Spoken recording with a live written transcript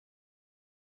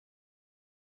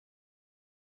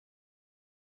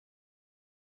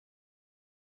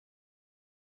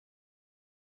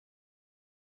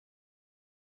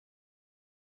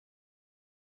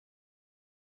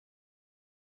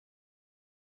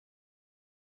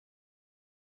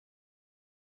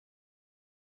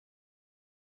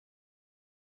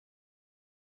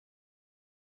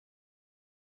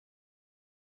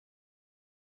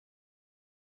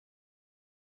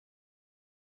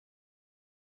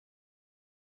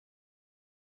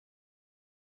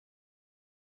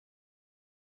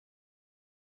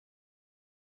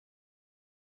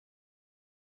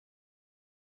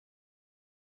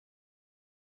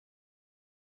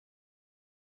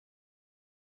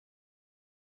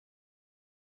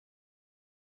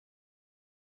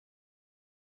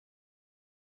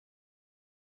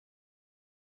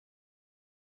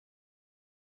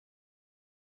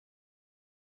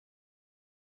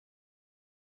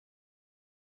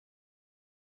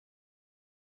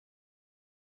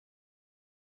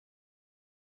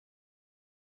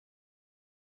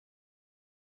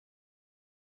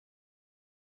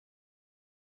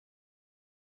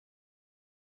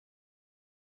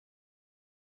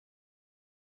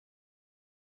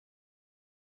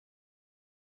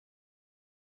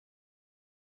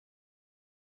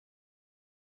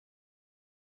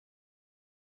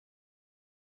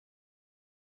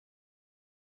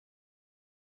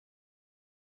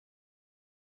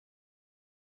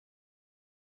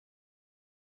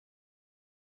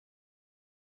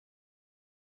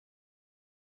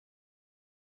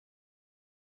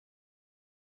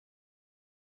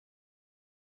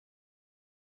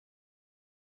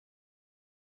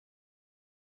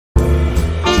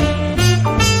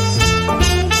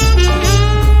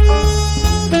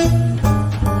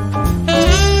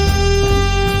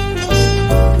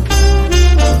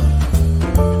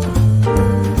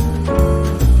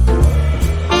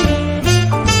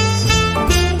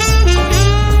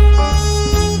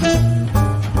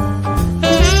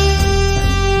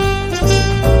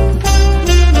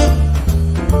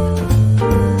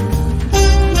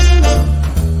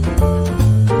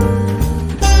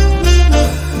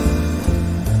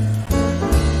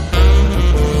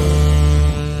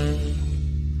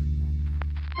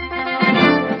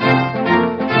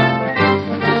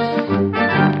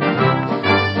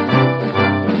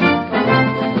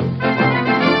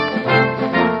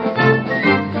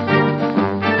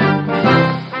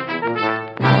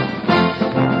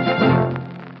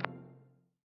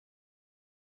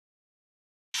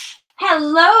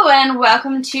and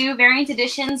welcome to Variant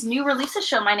Edition's new releases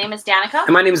show. My name is Danica.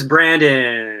 And my name is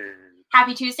Brandon.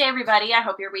 Happy Tuesday, everybody. I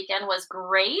hope your weekend was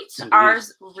great. Indeed.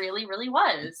 Ours really, really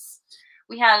was.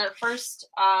 We had a first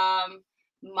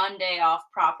Monday off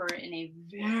proper in a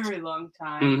very long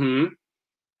time. Mm-hmm.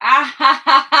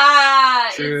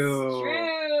 True. It's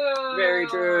true. Very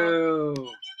true.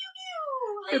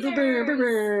 Lasers.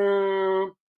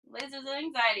 Lasers and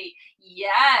anxiety.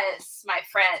 Yes, my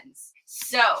friends.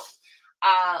 So,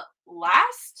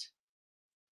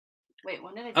 wait,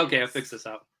 when did I do Okay, this? I'll fix this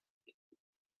up.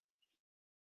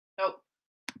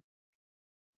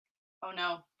 Oh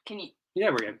no. Can you? Yeah,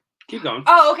 we're good. Keep going.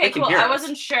 Oh, okay, They can cool. hear I us.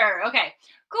 wasn't sure. Okay,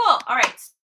 cool. All right.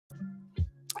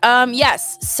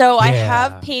 Yes. So I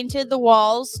have painted the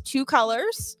walls 2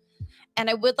 colors, and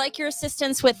I would like your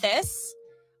assistance with this.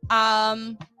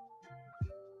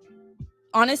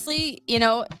 Honestly, you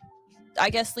know, I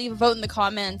guess leave a vote in the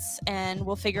comments, and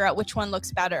we'll figure out which one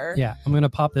looks better. Yeah, I'm gonna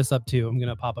pop this up too. I'm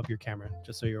gonna pop up your camera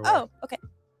just so you're aware. Oh, okay.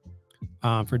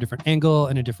 For a different angle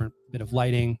and a different bit of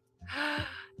lighting.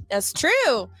 That's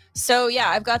true. So yeah,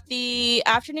 I've got the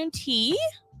afternoon tea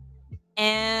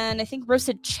and I think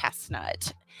roasted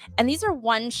chestnut. And these are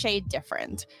 1 shade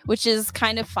different, which is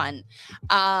kind of fun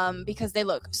because they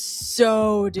look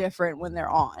so different when they're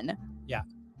on. Yeah.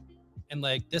 And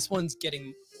like this one's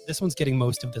getting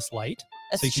most of this light.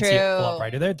 That's so you can true. see it pull up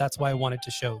right there. That's why I wanted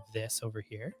to show this over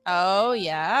here. Oh,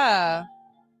 yeah.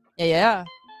 Yeah.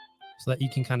 So that you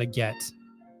can kind of get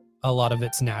a lot of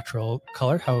its natural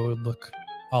color, how it would look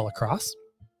all across.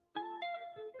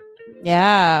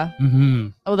 Yeah. Mm-hmm.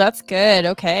 Oh, that's good.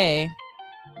 Okay.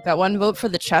 Got 1 vote for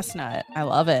the chestnut. I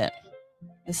love it.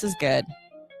 This is good.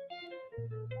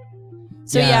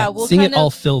 So yeah, we'll seeing kind it all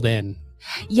filled in.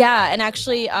 Yeah, and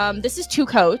actually, this is 2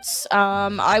 coats.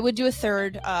 I would do a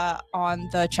 3rd on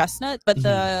the chestnut, but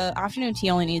the afternoon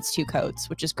tea only needs 2 coats,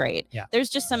 which is great. Yeah.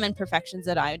 There's just some imperfections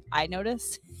that I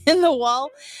noticed in the wall,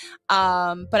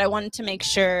 but I wanted to make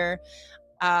sure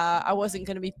I wasn't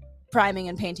going to be priming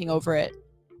and painting over it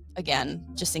again,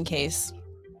 just in case.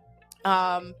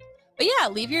 But yeah,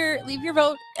 leave your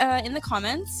vote in the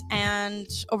comments, and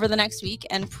over the next week,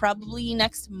 and probably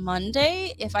next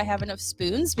Monday if I have enough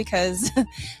spoons, because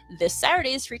this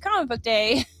Saturday is free comic book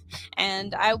day,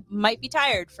 and I might be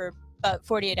tired for about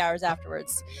 48 hours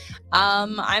afterwards.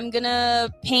 I'm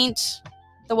gonna paint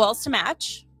the walls to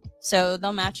match, so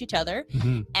they'll match each other,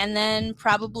 and then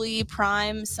probably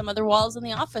prime some other walls in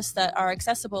the office that are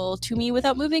accessible to me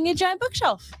without moving a giant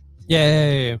bookshelf.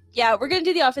 Yay! Yeah, we're gonna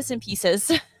do the office in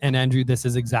pieces. And Andrew, this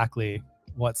is exactly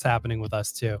what's happening with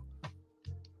us too.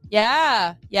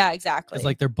 Yeah, exactly. It's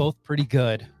like they're both pretty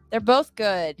good. They're both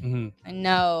good. I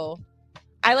know.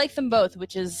 I like them both,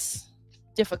 which is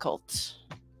difficult.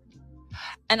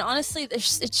 And honestly,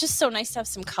 it's just so nice to have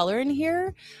some color in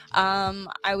here.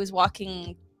 I was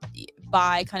walking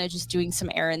by, kind of just doing some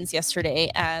errands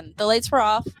yesterday, and the lights were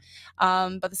off,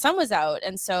 but the sun was out,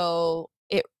 and so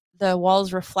the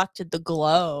walls reflected the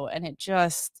glow, and it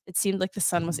seemed like the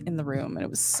sun was in the room, and it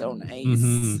was so nice.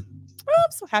 Oh, I'm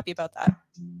so happy about that.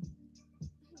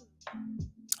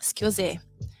 Excuse me.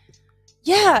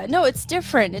 Yeah, no, it's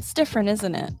different. It's different,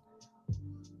 isn't it?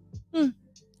 I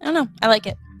don't know. I like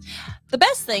it. The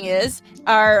best thing is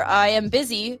our I am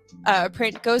busy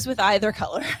print goes with either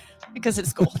color because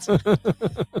it's gold.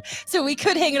 So we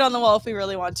could hang it on the wall if we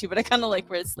really want to, but I kind of like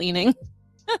where it's leaning.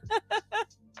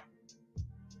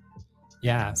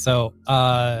 Yeah, so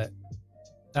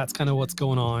that's kind of what's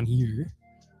going on here.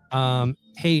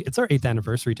 Hey, it's our 8th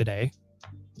anniversary today.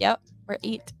 Yep, we're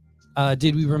 8.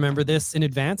 Did we remember this in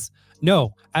advance?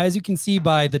 No. As you can see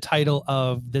by the title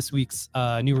of this week's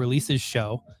new releases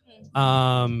show,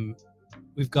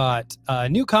 we've got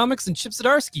new comics and CHIP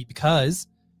ZDARSKY, because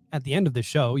at the end of the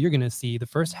show, you're going to see the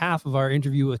first half of our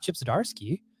interview with CHIP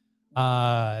ZDARSKY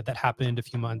that happened a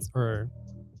few months or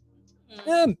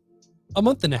a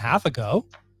month and a half ago,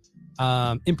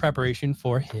 in preparation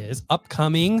for his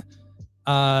upcoming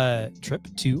trip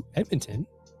to Edmonton.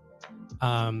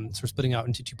 So we're splitting out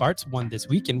into 2 parts, one this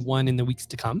week and one in the weeks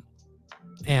to come.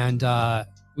 And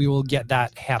we will get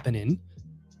that happening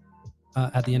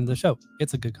at the end of the show.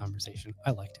 It's a good conversation.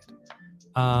 I liked it.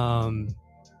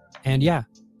 And yeah,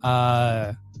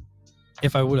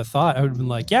 if I would have thought, I would have been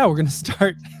like, yeah, we're going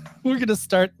to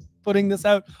start putting this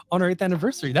out on our 8th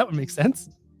anniversary. That would make sense.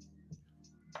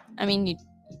 I mean, you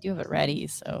do have it ready,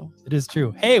 so. It is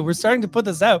true. Hey, we're starting to put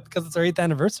this out because it's our 8th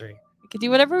anniversary. We could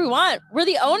do whatever we want. We're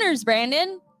the owners,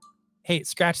 Brandon. Hey,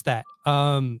 scratch that.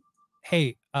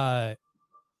 Hey,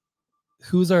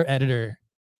 who's our editor?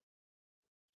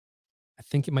 I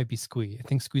think it might be Squee. I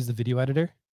think Squee's the video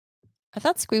editor. I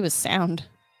thought Squee was sound.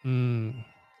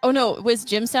 Oh no, it was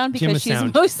Jim Sound because Jim she's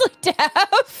Sound. mostly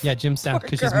deaf. Yeah, Jim sound Poor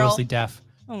because she's girl. mostly deaf.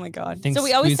 Oh my god. Thanks, So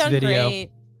we always Squee's sound video.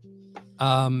 great.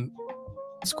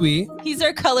 Squee, He's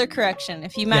our color correction.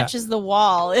 If he matches the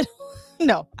wall, it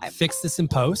no. fix this in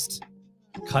post.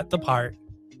 Cut the part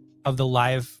of the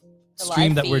live The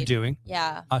stream live that we're feed. doing.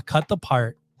 Yeah. Cut the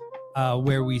part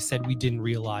where we said we didn't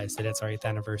realize that it's our 8th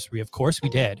anniversary. Of course we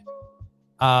did.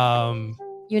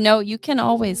 You know, you can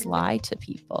always lie to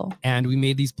people. And we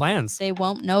made these plans. They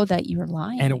won't know that you're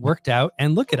lying. And it worked out.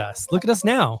 And look at us. Look at us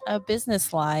now. A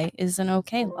business lie is an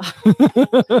okay lie.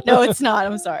 No, it's not.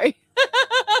 I'm sorry.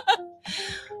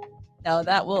 No,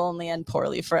 that will only end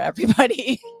poorly for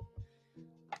everybody.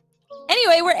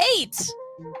 Anyway, we're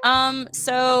 8.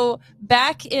 So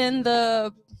back in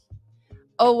the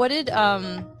what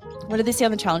did they say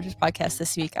on the Challengers podcast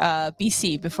this week?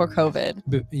 BC before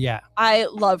COVID. Yeah. I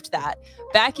loved that.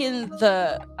 Back in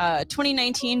the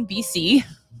 2019 BC,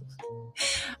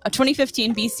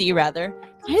 2015 BC rather.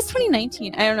 Why is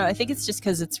 2019? I don't know. I think it's just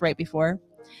because it's right before.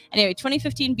 Anyway,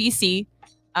 2015 BC.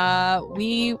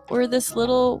 We were this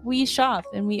little wee shop,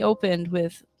 and we opened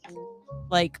with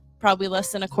like probably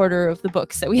less than a quarter of the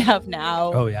books that we have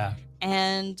now. Oh yeah.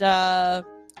 And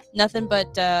nothing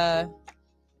but a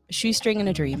shoestring and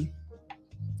a dream.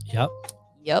 Yep.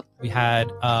 Yep. We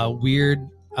had weird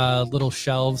little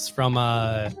shelves from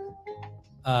a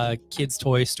kids'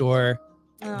 toy store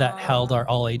that held our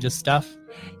all ages stuff.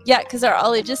 Yeah, because our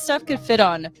all ages stuff could fit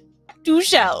on 2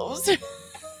 shelves.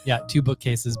 Yeah, 2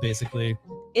 bookcases basically.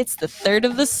 It's the third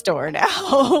of the store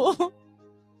now.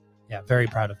 Yeah, very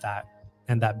proud of that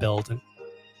and that build.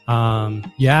 And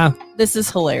yeah. This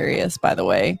is hilarious, by the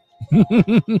way.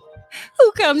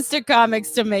 Who comes to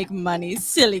comics to make money,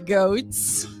 silly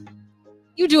goats?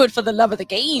 You do it for the love of the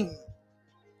game.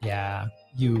 Yeah,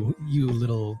 you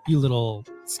little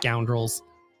scoundrels.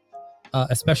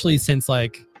 Especially since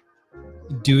like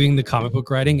doing the comic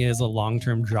book writing is a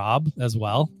long-term job as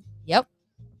well. Yep.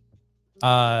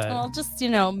 I'll just,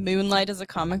 moonlight as a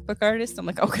comic book artist. I'm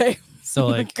like, okay. So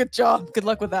like good job. Good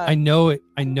luck with that. I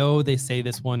know they say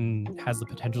this one has the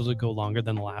potential to go longer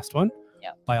than the last one.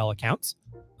 Yep. By all accounts.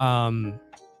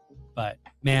 But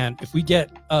man, if we get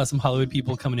some Hollywood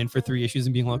people coming in for 3 issues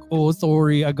and being like, "Oh,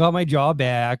 sorry, I got my job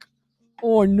back."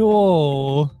 Oh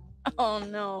no. Oh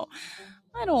no.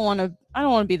 I don't want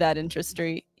to be that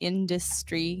industry.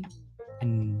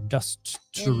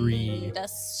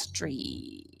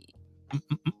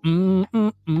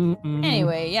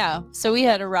 Anyway, yeah. So we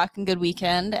had a rockin' good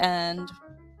weekend, and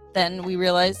then we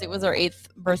realized it was our 8th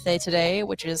birthday today,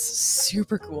 which is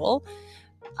super cool.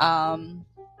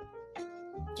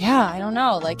 Yeah, I don't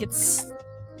know. Like it's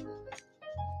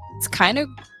kind of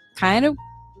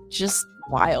just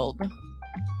wild.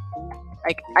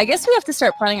 Like I guess we have to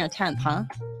start planning our 10th, huh?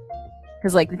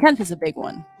 Because like the 10th is a big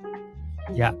one.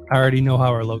 Yeah, I already know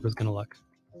how our logo's gonna look.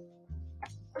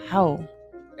 How?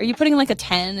 Are you putting like a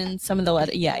 10 in some of the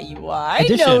letters? Yeah, you are.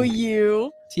 Addition. I know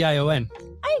you. TION.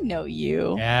 I know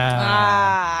you. Yeah.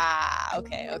 Ah,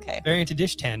 okay. Variant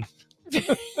Dish 10.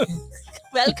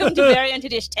 Welcome to Variant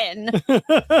Dish 10.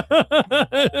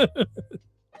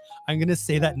 I'm gonna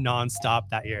say that nonstop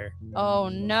that year. Oh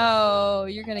no,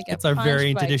 you're gonna get. It's our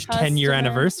Variant Dish 10-year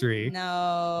anniversary.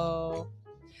 No,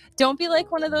 don't be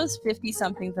like one of those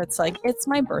 50-somethings that's like, it's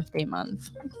my birthday month.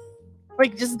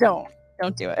 Like, just don't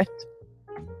do it.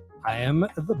 I am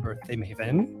the birthday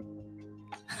maven.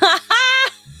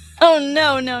 Oh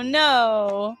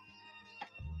no.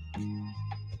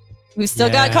 We've still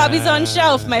got copies on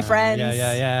shelf, my friends.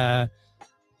 Yeah.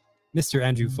 Mr.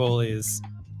 Andrew Foley's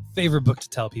favorite book to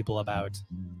tell people about.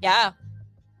 Yeah.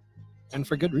 And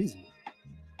for good reason.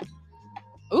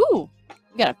 Ooh,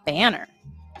 we got a banner.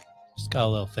 Just got a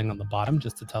little thing on the bottom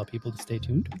just to tell people to stay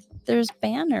tuned. There's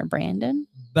banner, Brandon.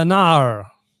 Banar.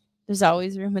 There's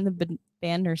always room in the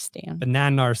banner stand.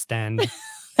 Bananar stand.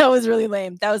 That was really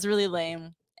lame.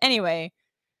 Anyway,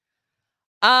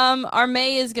 our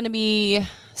May is going to be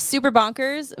super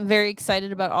bonkers. Very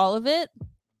excited about all of it.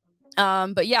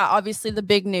 But yeah, obviously the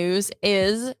big news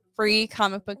is Free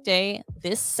Comic Book Day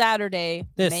this Saturday.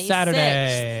 May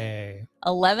 6th,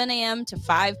 11 a.m. to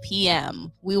 5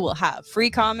 p.m. We will have free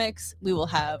comics. We will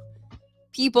have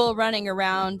people running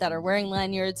around that are wearing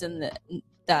lanyards and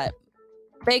that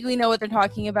vaguely know what they're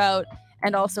talking about.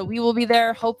 And also we will be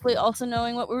there, hopefully also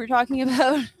knowing what we were talking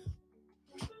about.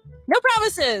 No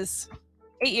promises.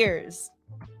 8 years.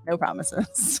 No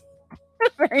promises.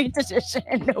 Variant edition.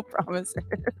 No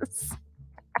promises.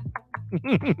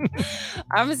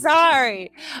 I'm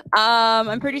sorry.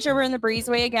 I'm pretty sure we're in the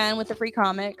breezeway again with the free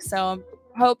comics. So I'm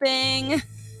hoping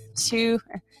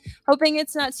Hoping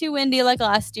it's not too windy like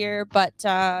last year, but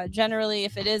generally,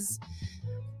 if it is,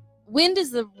 wind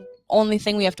is the only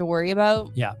thing we have to worry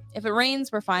about. Yeah. If it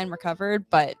rains, we're fine, we're covered,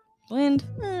 but wind,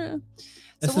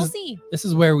 so we'll see. This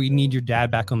is where we need your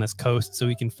dad back on this coast so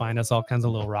he can find us all kinds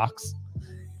of little rocks.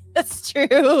 That's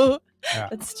true. Yeah.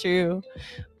 That's true.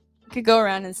 We could go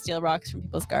around and steal rocks from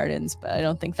people's gardens, but I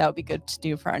don't think that would be good to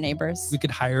do for our neighbors. We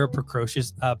could hire a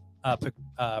precocious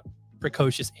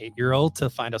 8-year-old to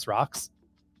find us rocks.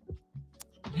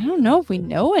 I don't know if we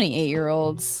know any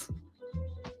 8-year-olds.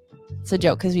 It's a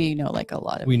joke because we know like a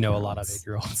lot of. We know a lot of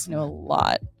 8-year-olds. We know a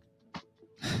lot.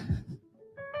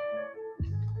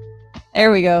 There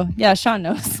we go. Yeah, Sean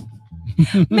knows.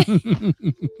 It's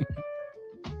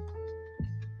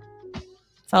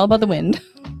all about the wind.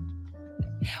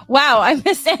 Wow, I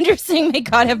missed Andrew saying, "May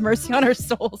God have mercy on our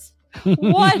souls."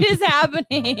 What is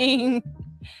happening?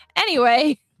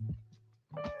 Anyway.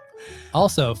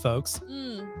 Also, folks,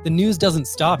 the news doesn't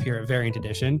stop here at Variant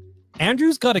Edition.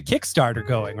 Andrew's got a Kickstarter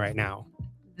going right now.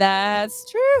 That's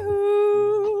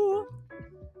true.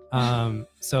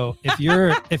 So if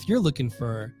you're looking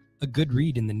for a good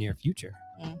read in the near future,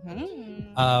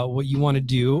 what you want to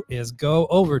do is go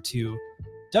over to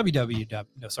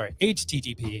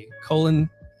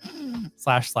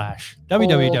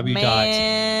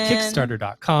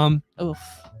http://www.kickstarter.com. Oof.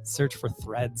 Search for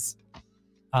Threads.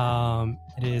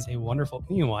 It is a wonderful.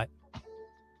 You know what?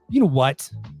 You know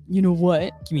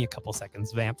what? Give me a couple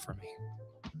seconds. Vamp for me.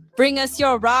 Bring us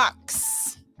your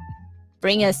rocks.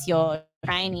 Bring us your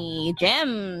tiny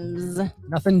gems.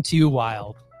 Nothing too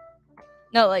wild.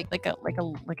 No, like a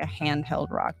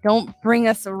handheld rock. Don't bring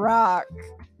us a rock.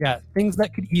 Yeah, things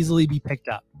that could easily be picked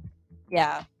up.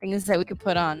 Yeah, things that we could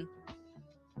put on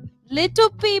little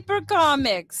paper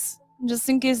comics, just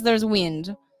in case there's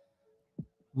wind.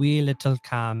 Wee little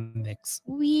comics.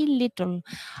 Wee little.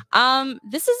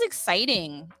 This is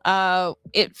exciting.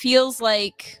 It feels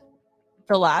like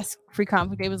the last Free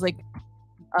Comic Day was like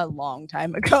a long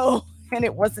time ago, and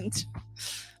it wasn't.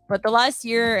 But the last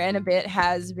year and a bit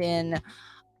has been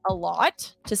a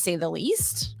lot, to say the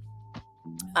least.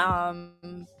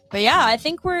 But yeah, I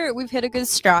think we've hit a good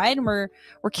stride, and we're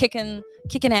kicking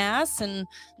ass and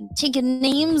taking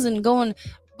names and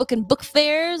booking book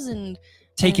fairs and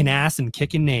taking ass and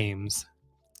kicking names.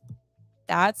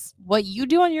 That's what you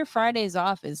do on your Fridays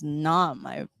off is not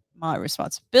my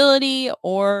responsibility,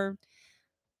 or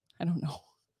I don't know.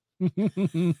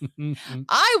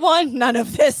 I want none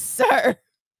of this, sir.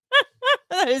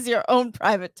 That is your own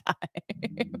private time.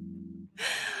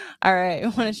 All right, I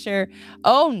want to share.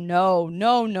 Oh, no.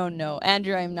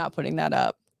 Andrew, I'm not putting that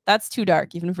up. That's too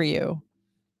dark, even for you.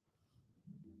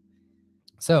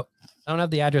 So, I don't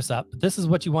have the address up, but this is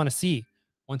what you want to see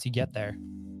once you get there.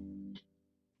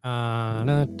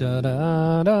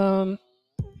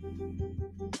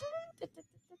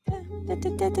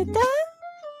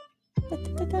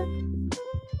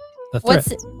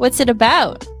 What's it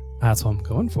about? That's what I'm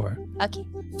going for. Okay.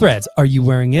 Threads, are you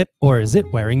wearing it or is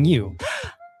it wearing you?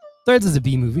 Threads is a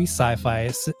B-movie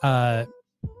sci-fi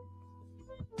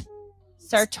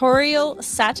sartorial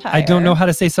satire. I don't know how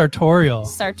to say sartorial.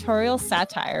 Sartorial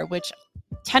satire, which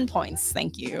 10 points,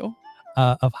 thank you.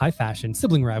 Of high fashion,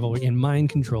 sibling rivalry, and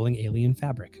mind-controlling alien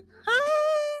fabric.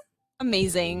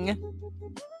 Amazing.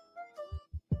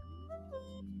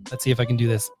 Let's see if I can do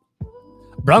this.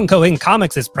 Bronco Inc.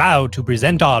 Comics is proud to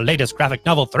present our latest graphic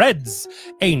novel, Threads,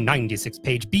 a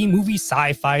 96-page B-movie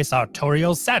sci-fi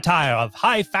sartorial satire of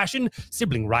high fashion,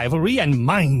 sibling rivalry, and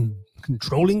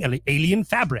mind-controlling alien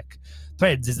fabric.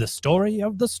 Threads is the story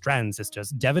of the Strand sisters,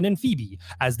 Devon and Phoebe,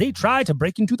 as they try to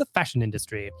break into the fashion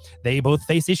industry. They both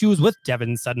face issues with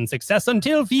Devon's sudden success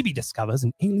until Phoebe discovers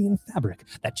an alien fabric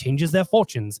that changes their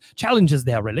fortunes, challenges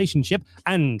their relationship,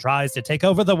 and tries to take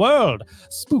over the world.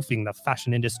 Spoofing the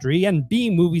fashion industry and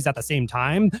B-movies at the same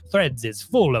time, Threads is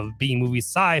full of B-movie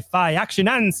sci-fi action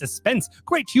and suspense,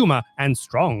 great humor, and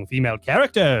strong female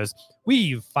characters.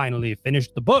 We've finally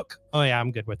finished the book. Oh yeah,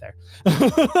 I'm good with there.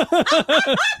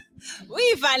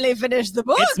 We finally finished the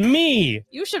book. It's me.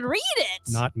 You should read it.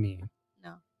 Not me.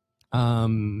 No.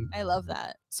 I love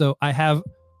that. So I have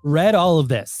read all of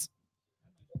this.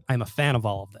 I'm a fan of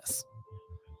all of this.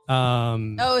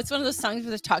 Oh, it's one of those songs where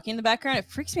there's talking in the background. It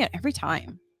freaks me out every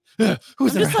time.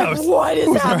 Who's in our house? Like, what is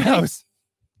Who's happening? in our house?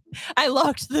 I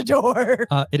locked the door.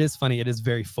 It is funny. It is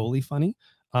very Foley funny.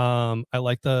 I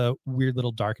like the weird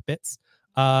little dark bits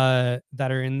that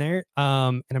are in there.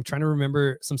 And I'm trying to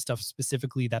remember some stuff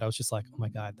specifically that I was just like, oh my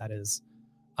God, that is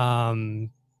and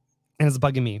it's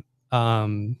bugging me.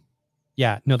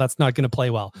 Yeah, no, that's not gonna play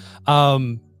well.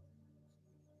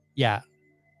 Yeah.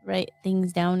 write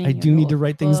things down. In I your do need to notebook.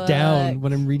 write things down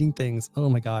when I'm reading things. Oh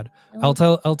my god. I'll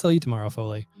tell you tomorrow,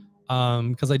 Foley.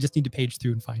 Because I just need to page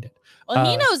through and find it. Well,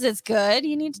 he knows it's good.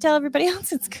 You need to tell everybody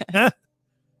else it's good.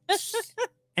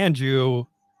 Andrew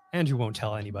won't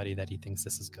tell anybody that he thinks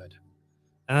this is good.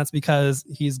 And that's because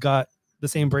he's got the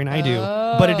same brain I do.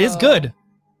 But it is good.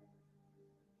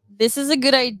 This is a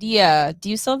good idea. Do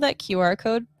you still have that QR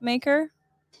code maker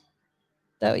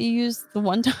that you used the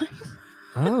one time?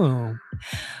 Oh.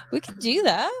 We could do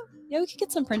that. Yeah, we could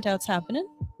get some printouts happening.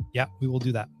 Yeah, we will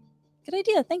do that. Good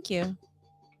idea. Thank you.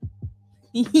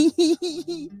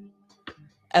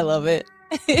 I love it.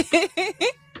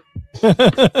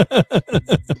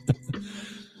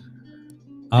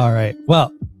 All right.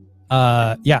 Well,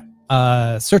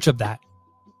 search of that.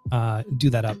 Do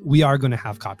that up. We are going to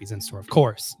have copies in store, of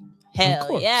course. Hell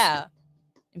course. yeah.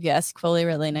 If you ask Foley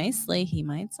really nicely, he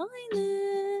might sign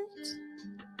it.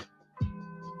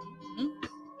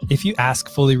 If you ask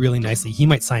Foley really nicely, he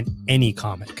might sign any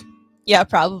comic. Yeah,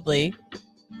 probably.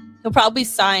 He'll probably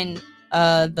sign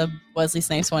the Wesley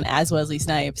Snipes one as Wesley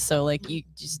Snipes. So like you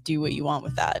just do what you want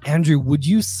with that. Andrew, would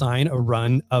you sign a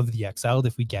run of The Exiled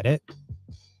if we get it?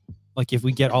 Like if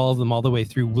we get all of them all the way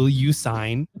through, will you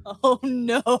sign Oh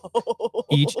no.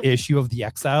 each issue of The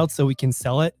Exiled so we can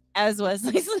sell it? As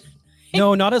Wesley Snipes.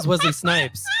 No, not as Wesley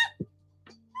Snipes.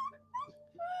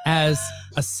 As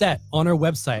a set on our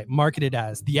website, marketed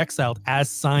as The Exiled, as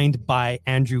signed by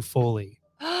Andrew Foley.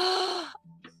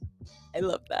 I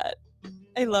love that.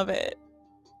 I love it.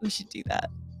 We should do that.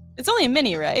 It's only a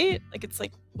mini, right? Like it's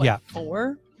like what, Yeah.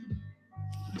 4?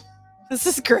 This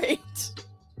is great.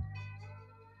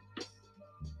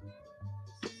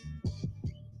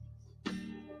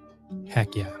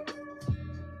 Heck yeah.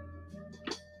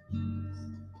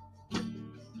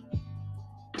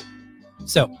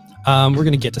 So, we're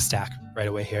going to get to stack right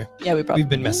away here. Yeah, we probably We've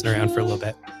been messing around for a little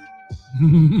bit.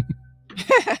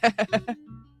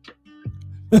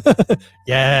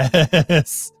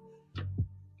 Yes.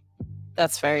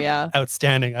 That's fair, yeah.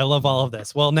 Outstanding. I love all of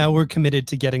this. Well, now we're committed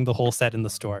to getting the whole set in the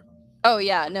store. Oh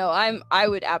yeah, no, I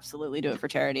would absolutely do it for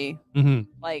charity. Mm-hmm.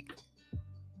 Like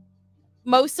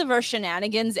most of our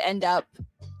shenanigans end up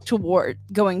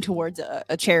going towards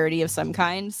a charity of some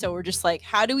kind. So we're just like,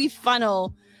 how do we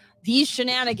funnel these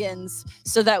shenanigans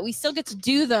so that we still get to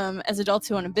do them as adults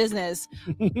who own a business,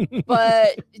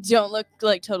 but don't look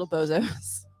like total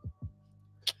bozos?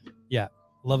 Yeah.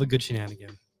 Love a good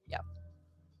shenanigan. Yeah.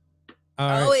 All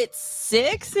right. Oh, it's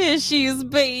 6 issues,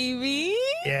 baby.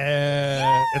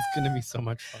 Yeah. It's going to be so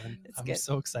much fun. I'm good.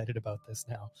 so excited about this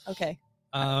now. Okay.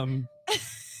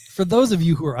 For those of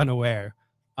you who are unaware,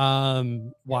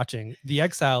 watching, The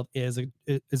Exiled is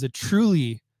a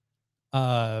truly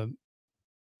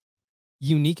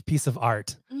unique piece of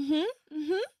art.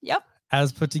 Yep.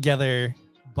 As put together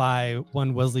by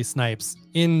one Wesley Snipes,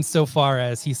 insofar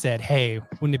as he said, hey,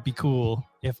 wouldn't it be cool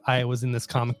if I was in this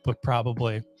comic book?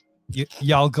 Probably.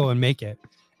 Y'all go and make it.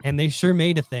 And they sure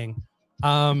made a thing.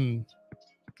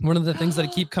 One of the things that I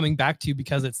keep coming back to,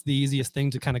 because it's the easiest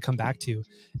thing to kind of come back to,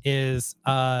 is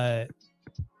as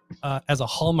a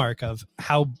hallmark of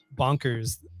how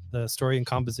bonkers the story and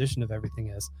composition of everything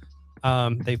is.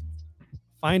 They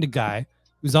find a guy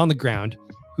who's on the ground,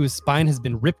 whose spine has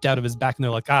been ripped out of his back, and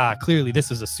they're like, clearly this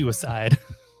is a suicide.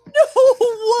 No,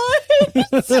 what?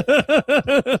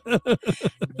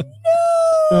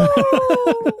 No.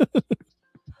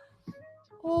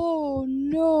 Oh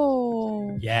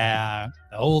no. Yeah,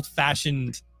 the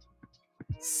old-fashioned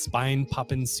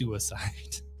spine-popping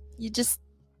suicide. You just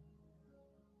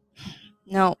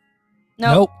no,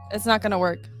 Nope. it's not gonna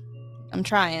work. I'm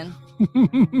trying.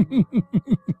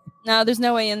 No, there's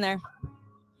no way in there.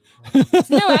 There's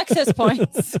no access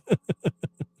points.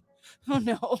 Oh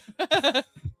no.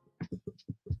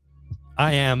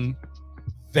 I am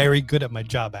very good at my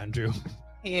job, Andrew.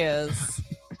 He is.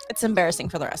 It's embarrassing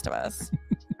for the rest of us.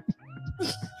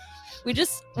 We're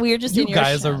just You in your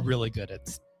guys are shell. really good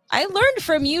at. I learned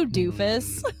from you,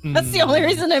 doofus. That's the only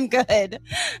reason I'm good.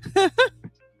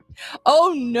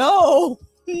 Oh no.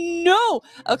 No.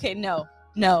 Okay, no.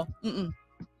 Mm-mm.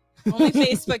 Only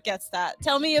Facebook gets that.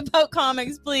 Tell me about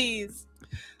comics, please.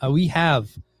 We have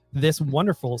this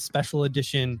wonderful special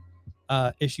edition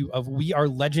issue of We Are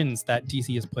Legends that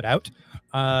DC has put out.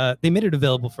 They made it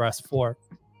available for us for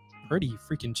pretty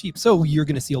freaking cheap. So you're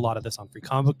going to see a lot of this on Free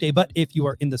Comic Book Day. But if you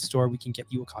are in the store, we can get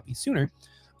you a copy sooner.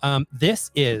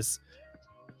 This is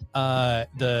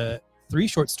the 3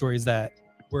 short stories that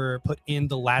were put in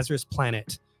the Lazarus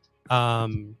Planet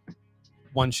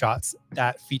one-shots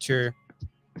that feature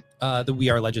the We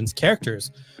Are Legends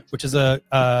characters, which is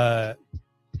a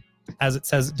as it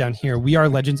says down here, We Are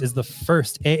Legends is the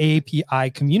first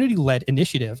AAPI community-led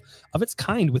initiative of its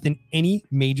kind within any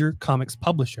major comics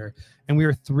publisher, and we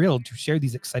are thrilled to share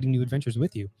these exciting new adventures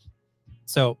with you.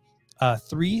 So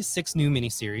 6 new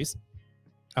miniseries,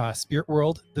 Spirit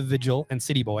World, The Vigil, and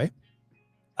City Boy.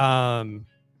 You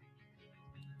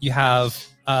have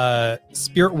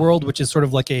Spirit World, which is sort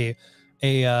of like a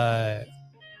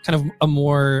kind of a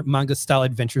more manga style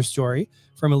adventure story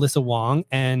from Alyssa Wong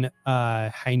and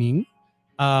Haining,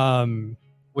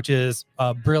 which is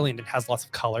brilliant and has lots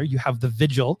of color. You have The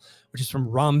Vigil, which is from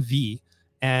Ram V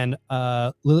and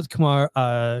Lilith Kumar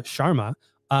Sharma,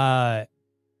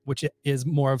 which is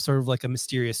more of sort of like a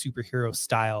mysterious superhero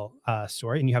style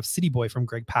story. And you have City Boy from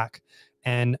Greg Pak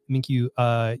and Minkyu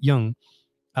Young.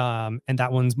 And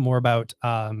that one's more about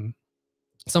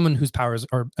someone whose powers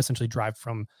are essentially derived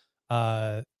from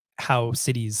how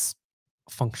cities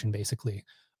function, basically.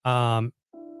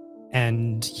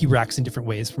 And he reacts in different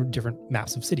ways from different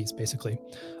maps of cities, basically.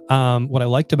 What I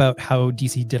liked about how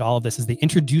DC did all of this is they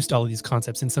introduced all of these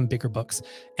concepts in some bigger books.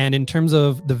 And in terms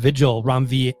of The Vigil, Ram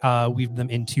V weaved them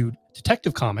into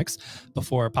Detective Comics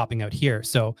before popping out here.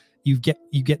 So you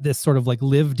get this sort of like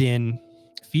lived in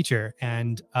feature,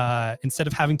 and instead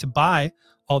of having to buy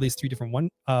all these 3 different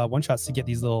one shots to get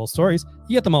these little stories,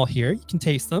 you get them all here. You can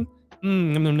taste them,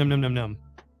 num, num, num, num, num, num.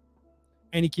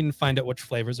 And you can find out which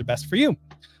flavors are best for you.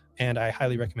 And I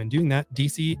highly recommend doing that.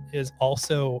 DC is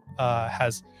also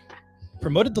has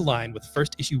promoted the line with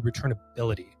first issue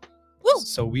returnability. Woo!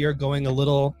 So we are going a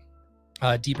little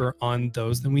deeper on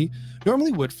those than we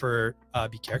normally would for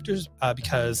B characters,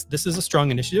 because this is a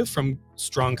strong initiative from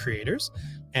strong creators,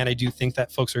 and I do think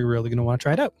that folks are really going to want to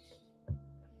try it out.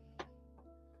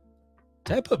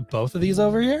 Did I put both of these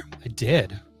over here? I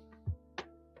did.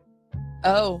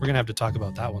 Oh. We're gonna have to talk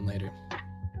about that one later.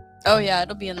 Oh yeah,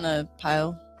 it'll be in the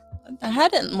pile. I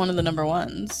had it in one of the number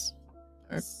ones,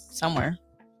 or somewhere.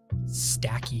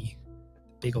 Stacky,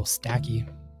 big old stacky.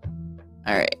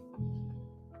 All right,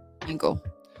 you go.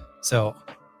 So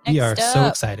we are Next so up.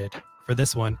 excited for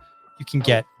this one. You can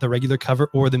get the regular cover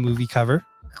or the movie cover.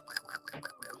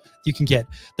 You can get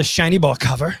the shiny ball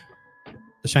cover.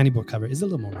 The shiny ball cover is a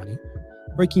little more money.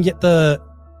 Or you can get the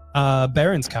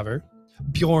Barons cover.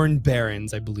 Bjorn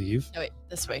Barons, I believe. Oh wait,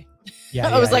 this way.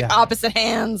 Yeah, I was yeah, like yeah. opposite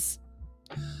hands.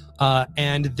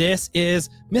 And this is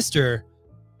Mr.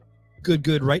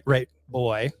 Good right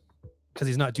boy, because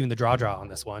he's not doing the draw on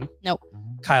this one. Nope.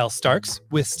 Kyle Starks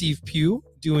with Steve Pugh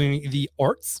doing the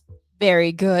arts.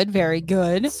 Very good, very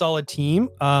good. Solid team.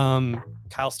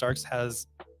 Kyle Starks has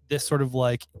this sort of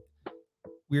like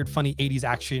weird, funny 80s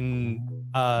action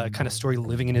kind of story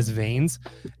living in his veins.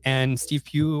 And Steve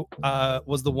Pugh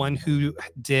was the one who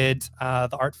did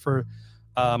the art for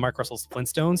Mark Russell's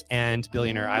Flintstones and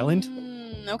Billionaire Island.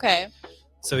 Okay.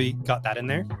 So he got that in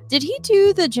there. Did he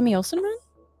do the Jimmy Olsen run?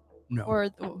 No, Or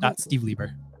that's Steve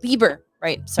Lieber. Lieber?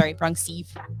 Right. Sorry, wrong Steve.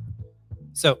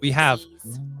 So we have,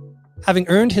 having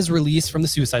earned his release from the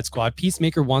Suicide Squad,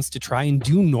 Peacemaker wants to try and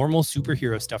do normal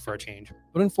superhero stuff for a change.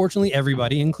 But unfortunately,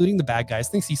 everybody, including the bad guys,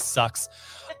 thinks he sucks.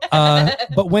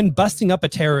 But when busting up a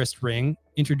terrorist ring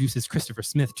introduces Christopher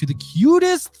Smith to the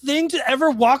cutest thing to ever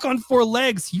walk on 4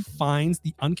 legs, he finds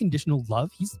the unconditional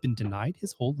love he's been denied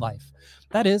his whole life.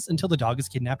 That is, until the dog is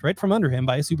kidnapped right from under him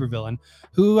by a supervillain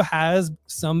who has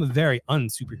some very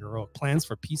unsuperheroic plans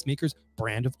for Peacemaker's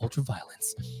brand of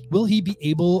ultraviolence. Will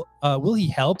he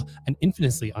help an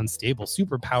infamously unstable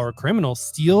superpower criminal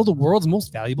steal the world's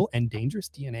most valuable and dangerous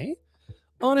DNA?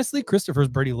 Honestly, Christopher's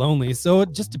pretty lonely, so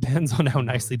it just depends on how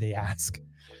nicely they ask.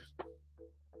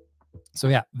 So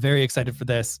yeah, very excited for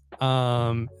this.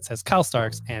 It says Kyle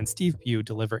Starks and Steve Pugh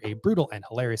deliver a brutal and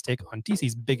hilarious take on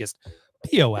DC's biggest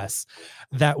POS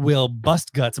that will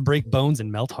bust guts, break bones,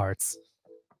 and melt hearts.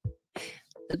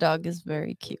 The dog is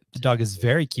very cute. The dog is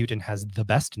very cute and has the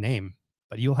best name,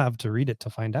 but you'll have to read it to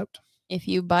find out. If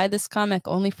you buy this comic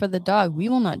only for the dog, we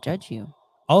will not judge you.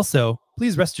 Also,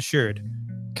 please rest assured,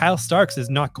 Kyle Starks is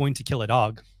not going to kill a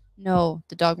dog. No,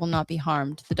 the dog will not be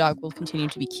harmed. The dog will continue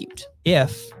to be cute.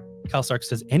 If Kyle Starks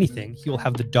does anything, he will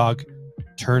have the dog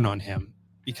turn on him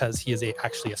because he is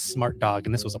actually a smart dog,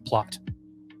 and this was a plot.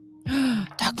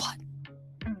 Dog plot.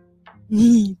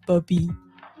 Puppy.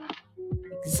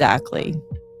 Exactly.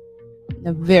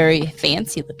 A very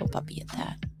fancy little puppy at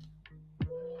that.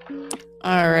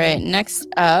 All right, next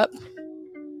up.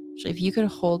 Actually, if you could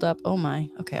hold up. Oh my.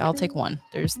 Okay, I'll take one.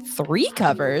 There's 3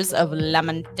 covers of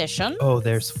Lamentation. Oh,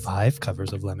 there's 5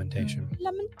 covers of Lamentation.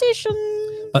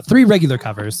 Lamentation. But 3 regular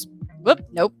covers. Whoop.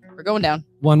 Nope. We're going down.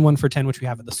 1 for 10, which we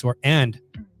have at the store, and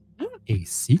a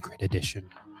secret edition.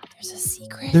 There's a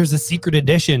secret. There's a secret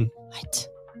edition. What?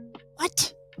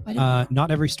 What? Why did-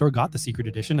 Not every store got the secret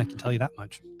edition. I can tell you that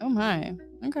much. oh my.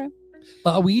 Okay.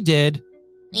 But we did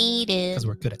We did. because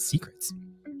we're good at secrets.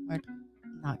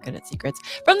 Not good at secrets.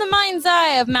 From the mind's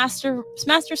eye of master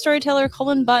storyteller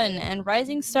Colin Button and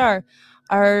rising star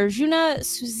Arjuna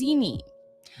Suzini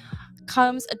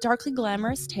comes a darkly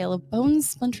glamorous tale of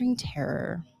bone-splintering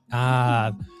terror.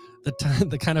 Ah,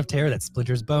 the kind of terror that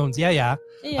splinters bones. Yeah.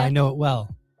 Yeah. I know it well.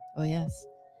 Oh, yes.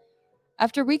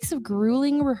 After weeks of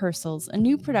grueling rehearsals, a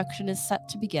new production is set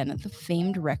to begin at the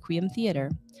famed Requiem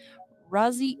Theatre.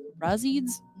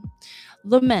 Razid's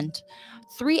Lament.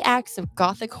 3 acts of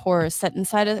gothic horror set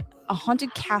inside a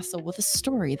haunted castle with a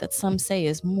story that some say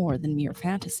is more than mere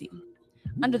fantasy.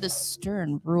 Under the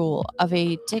stern rule of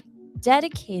a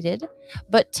dedicated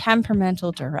but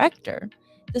temperamental director,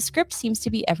 the script seems to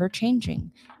be ever-changing,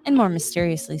 and more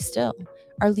mysteriously still,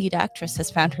 our lead actress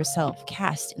has found herself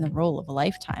cast in the role of a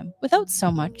lifetime without so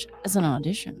much as an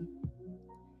audition.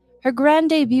 Her grand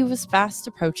debut was fast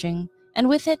approaching, and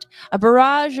with it, a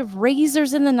barrage of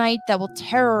razors in the night that will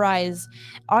terrorize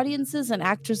audiences and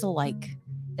actors alike.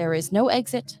 There is no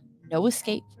exit, no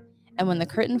escape, and when the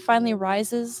curtain finally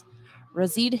rises,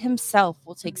 Razid himself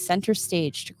will take center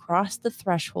stage to cross the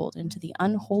threshold into the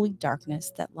unholy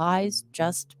darkness that lies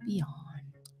just beyond.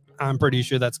 I'm pretty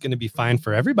sure that's going to be fine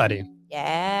for everybody.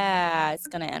 Yeah, it's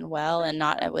going to end well and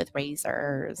not with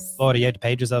razors. 48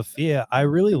 pages of fear. I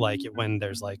really like it when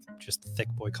there's like just thick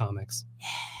boy comics.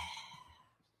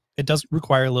 It does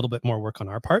require a little bit more work on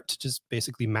our part to just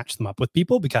basically match them up with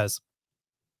people because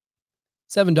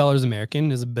 $7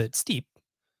 American is a bit steep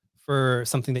for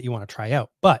something that you want to try out.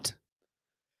 But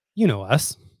you know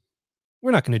us.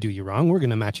 We're not going to do you wrong. We're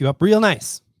going to match you up real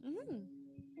nice.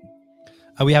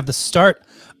 We have the start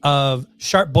of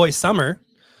Sharp Boy Summer.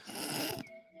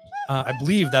 I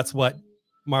believe that's what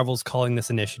Marvel's calling this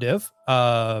initiative.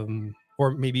 Or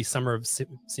maybe Summer of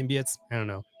Symbiotes. I don't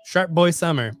know. Sharp Boy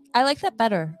Summer. I like that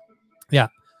better. Yeah.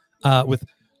 With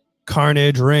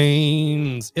Carnage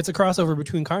Reigns. It's a crossover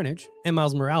between Carnage and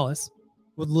Miles Morales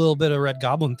with a little bit of Red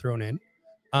Goblin thrown in.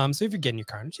 So if you're getting your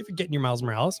Carnage, if you're getting your Miles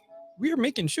Morales, we are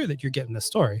making sure that you're getting the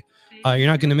story. You're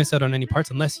not going to miss out on any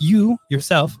parts unless you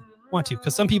yourself want to.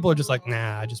 Because some people are just like,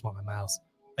 nah, I just want my Miles.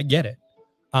 I get it.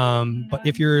 But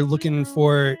if you're looking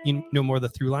for more of the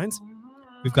through lines,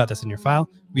 we've got this in your file.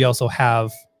 We also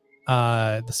have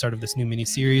the start of this new mini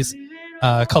series,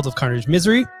 Cult of Carnage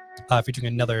Misery, featuring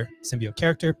another symbiote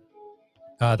character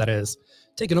that is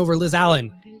taking over Liz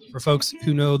Allen. For folks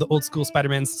who know the old school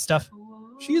Spider-Man stuff,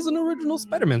 she is an original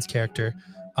Spider-Man's character.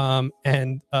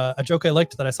 And a joke I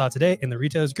liked that I saw today in the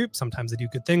retailers group, sometimes they do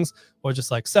good things, was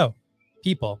just like, so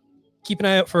people, keep an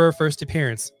eye out for her first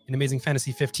appearance in Amazing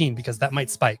Fantasy 15 because that might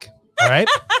spike. All right.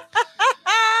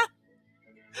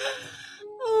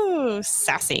 Ooh,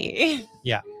 sassy.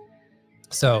 Yeah.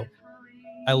 So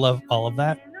I love all of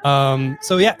that.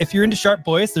 So yeah, if you're into Sharp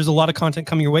Boys, there's a lot of content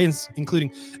coming your way,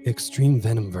 including Extreme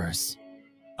Venomverse,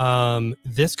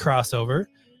 this crossover,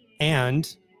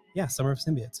 and yeah, Summer of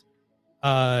Symbiotes.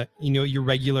 Your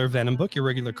regular Venom book, your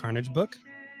regular Carnage book,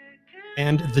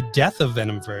 and the Death of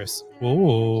Venomverse.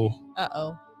 Oh.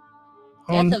 Uh-oh.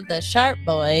 Death of the Sharp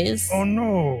Boys. Oh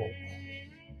no.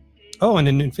 Oh, and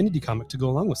an Infinity comic to go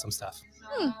along with some stuff.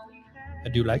 I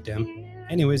do like them.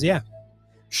 Anyways, yeah.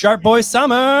 Sharp Boy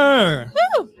Summer!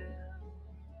 Woo!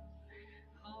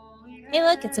 Hey,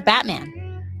 look, it's a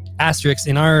Batman. Asterix,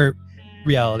 in our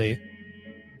reality,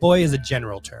 boy is a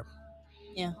general term.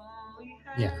 Yeah.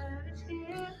 Yeah.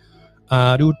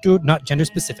 Not gender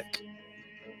specific.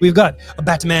 We've got a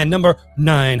Batman number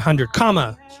 900,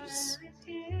 comma,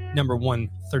 number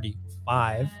 135.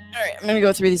 All right, I'm going to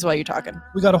go through these while you're talking.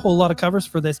 We got a whole lot of covers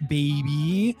for this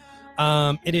baby.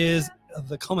 It is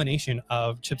the culmination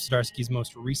of Chip Zdarsky's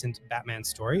most recent Batman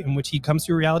story, in which he comes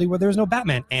to a reality where there's no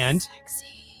Batman and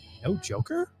no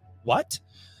Joker. What?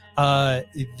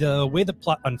 The way the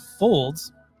plot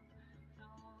unfolds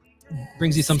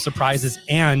brings you some surprises,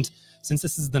 and since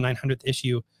this is the 900th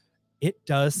issue, it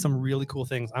does some really cool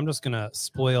things. I'm just gonna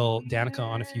spoil Danica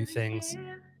on a few things.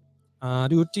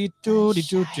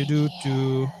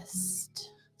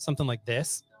 Something like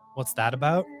this. What's that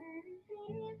about?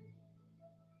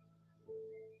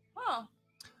 Oh.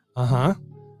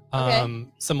 Okay.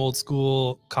 Some old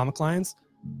school comic lines.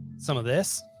 Some of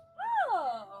this.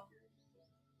 Oh.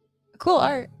 Cool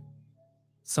art.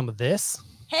 Some of this.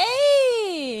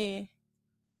 Hey.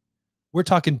 We're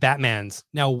talking Batmans.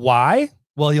 Now, why?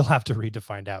 Well, you'll have to read to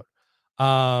find out.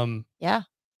 Yeah.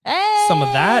 Hey. Some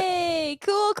of that.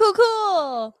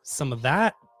 Cool. Some of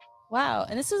that. Wow.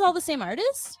 And this is all the same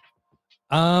artist?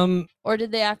 Or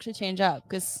did they actually change up?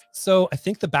 Because So I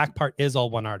think the back part is all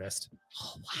one artist,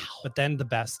 oh wow. but then the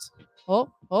best,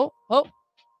 Oh.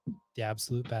 the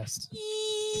absolute best.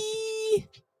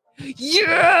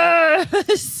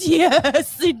 Yes,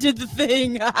 yes, they did the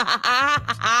thing.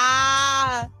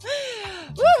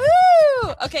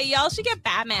 Woohoo! Okay, y'all should get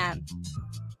Batman.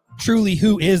 Truly,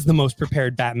 who is the most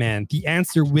prepared Batman? The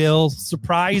answer will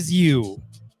surprise you.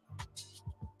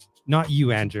 Not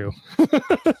you, Andrew. All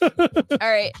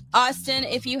right, Austin,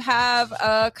 if you have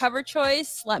a cover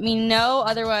choice, let me know.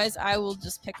 Otherwise, I will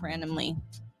just pick randomly.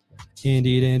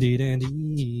 Indeed, indeed,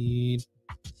 indeed.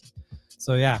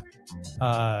 So yeah, it's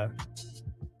right.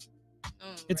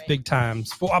 big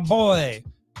times for our boy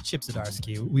CHIP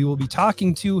ZDARSKY. We will be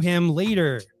talking to him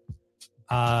later.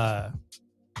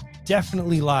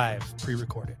 Definitely live,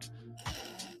 pre-recorded.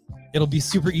 It'll be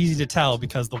super easy to tell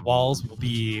because the walls will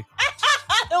be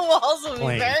The walls will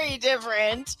plain. be very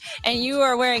different, and you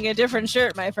are wearing a different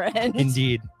shirt, my friend.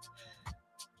 Indeed.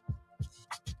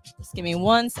 Just give me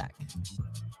 1 sec.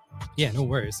 Yeah, no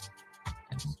worries.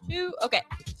 Okay.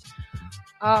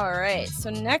 All right. So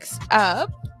next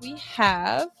up, we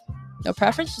have no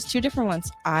preference, just 2 different ones.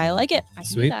 I like it. I can do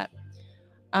Sweet. that.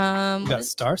 We What got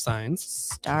is star signs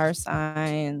star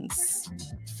signs?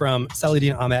 from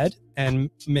Saladin Ahmed and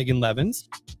Megan Levins.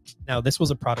 Now, this was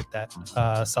a product that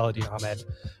Saladin Ahmed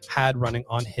had running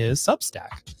on his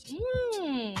Substack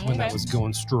when that was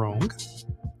going strong.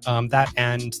 That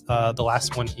and the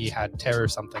last one he had Terror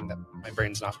something that my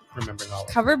brain's not remembering all of.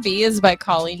 Cover B is by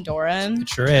Colleen Doran. It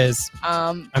sure is.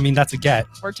 I mean, that's a get.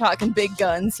 We're talking big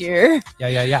guns here.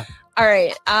 Yeah. All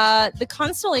right. The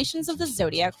constellations of the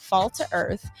zodiac fall to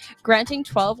Earth, granting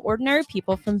 12 ordinary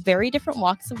people from very different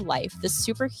walks of life the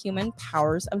superhuman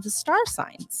powers of the star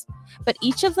signs. But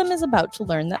each of them is about to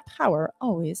learn that power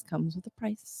always comes with a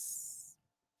price.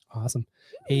 Awesome.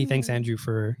 Hey, thanks, Andrew,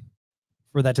 for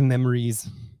that to memories.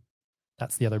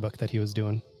 That's the other book that he was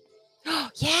doing.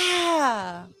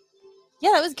 Yeah,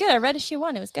 that was good. I read issue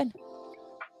 1. It was good.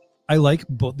 I like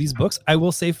both these books. I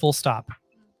will say full stop.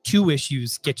 2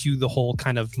 issues get you the whole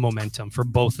kind of momentum for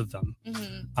both of them.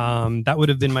 That would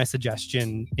have been my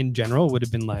suggestion in general, would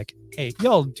have been like, hey,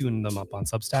 y'all doing them up on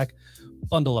Substack,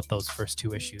 bundle up those first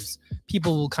 2 issues.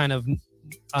 People will kind of,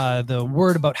 the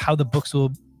word about how the books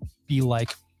will be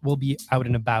like, will be out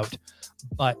and about.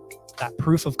 But that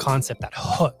proof of concept, that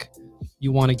hook,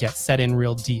 you want to get set in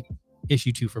real deep.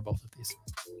 Issue 2 for both of these.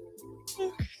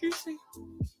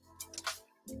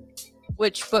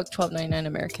 Which book? $12.99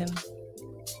 American.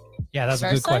 Yeah, that's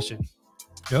a good question.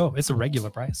 No, it's a regular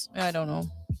price. I don't know.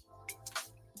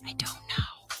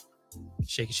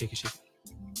 Shake it, shake it, shake it.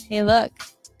 Hey, look.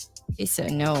 He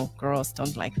said, no, girls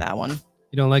don't like that one.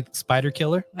 You don't like Spider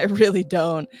Killer? I really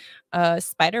don't.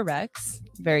 Spider Rex.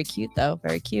 Very cute, though.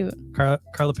 Very cute.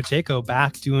 Carla Pacheco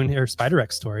back doing her Spider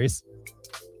Rex stories.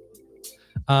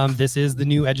 This is the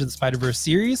new Edge of the Spider-Verse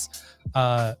series,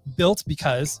 built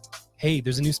because, hey,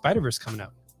 there's a new Spider-Verse coming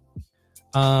out.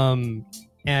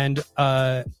 And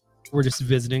we're just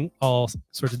visiting all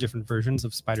sorts of different versions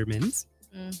of Spider-Mans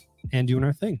and doing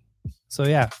our thing. So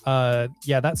yeah,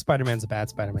 that Spider-Man's a bad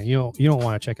Spider-Man. You don't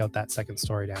want to check out that second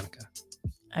story, Danica.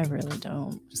 I really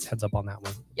don't. Just heads up on that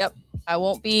one. Yep. I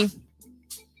won't be.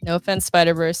 No offense,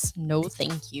 Spider-Verse. No,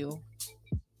 thank you.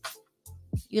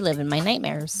 You live in my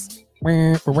nightmares.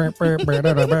 There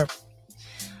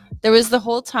was the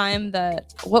whole time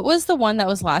that, what was the one that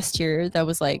was last year that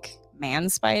was like Man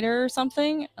Spider or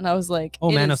something? And I was like,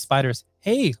 oh, Man of Spiders.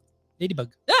 Hey,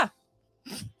 Ladybug. Yeah.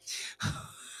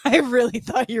 I really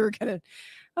thought you were gonna.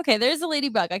 Okay, there's a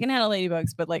ladybug. I can handle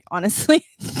ladybugs, but like honestly,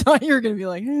 I thought you were gonna be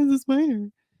like, hey, it's a spider.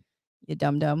 You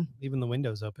dum. Leaving the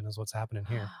windows open is what's happening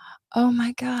here. Oh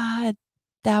my god,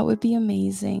 that would be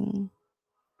amazing.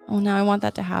 Oh, now I want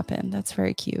that to happen. That's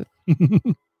very cute.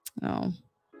 Oh,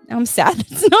 I'm sad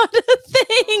that's not a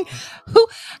thing.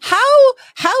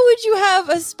 How would you have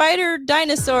a spider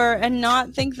dinosaur and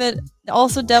not think that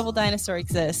also devil dinosaur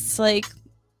exists? Like,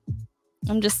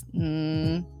 I'm just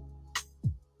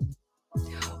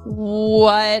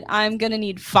what? I'm gonna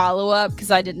need follow-up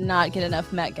because I did not get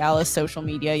enough Met Gala social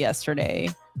media yesterday.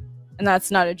 And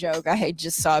that's not a joke. I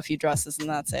just saw a few dresses and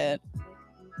that's it.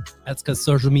 That's because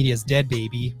social media is dead,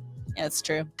 baby. Yeah, it's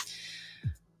true.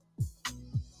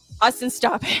 Austin,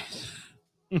 stop it.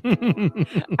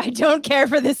 I don't care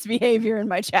for this behavior in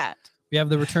my chat. We have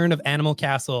the return of Animal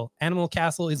Castle. Animal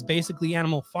Castle is basically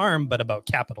Animal Farm, but about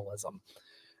capitalism.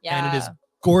 Yeah. And it is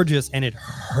gorgeous and it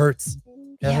hurts.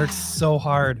 It hurts so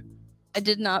hard. I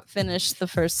did not finish the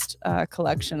first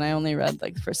collection. I only read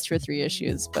like the first 2 or 3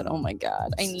 issues, but oh my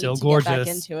god, I need Still to get back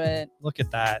gorgeous. into it. Look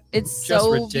at that. It's Just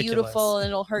so ridiculous. beautiful and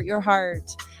it'll hurt your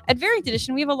heart. At Variant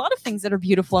Edition, we have a lot of things that are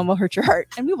beautiful and will hurt your heart,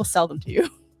 and we will sell them to you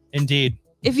Indeed.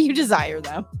 if you desire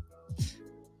them.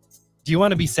 Do you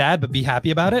want to be sad but be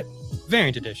happy about it?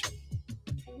 Variant edition.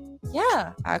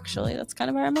 Yeah, actually, that's kind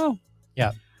of our MO.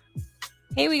 Yeah.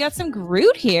 Hey, we got some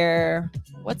Groot here.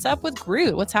 What's up with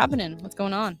Groot? What's happening? What's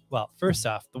going on? Well, first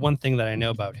off, the one thing that I know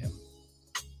about him,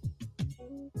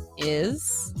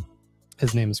 Is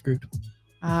his name is Groot.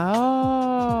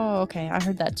 oh, okay. I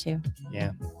heard that too.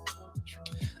 Yeah.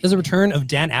 There's a return of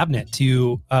Dan Abnett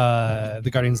to the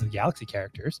Guardians of the Galaxy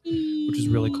characters, which is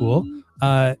really cool.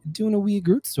 Doing a wee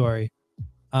Groot story.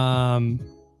 I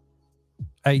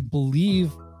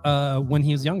believe when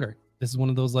he was younger. This is one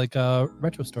of those like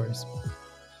retro stories.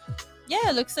 Yeah,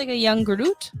 it looks like a young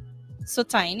Groot. So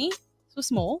tiny, so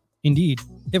small. Indeed.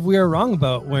 If we are wrong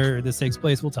about where this takes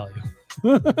place, we'll tell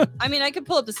you. I mean, I could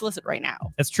pull up the solicit right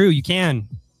now. That's true. You can.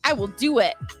 I will do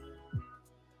it.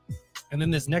 And then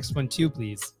this next one too,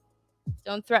 please.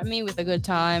 Don't threaten me with a good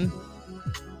time.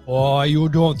 Boy, you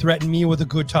don't threaten me with a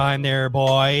good time there,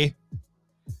 boy.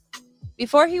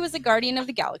 Before he was a guardian of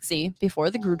the galaxy, before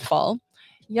the Groot fall,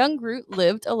 young Groot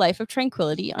lived a life of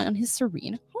tranquility on his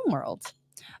serene homeworld.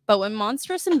 But when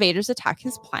monstrous invaders attack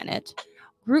his planet,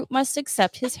 Groot must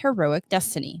accept his heroic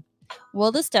destiny.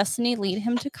 Will this destiny lead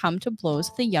him to come to blows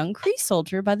with a young Kree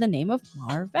soldier by the name of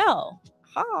Marvel?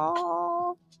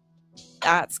 Oh,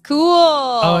 that's cool.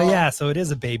 Oh yeah, so it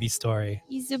is a baby story.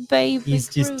 He's a baby. He's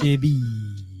just Groot. a baby.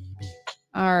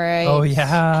 All right. Oh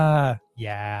yeah,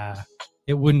 yeah.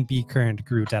 It wouldn't be current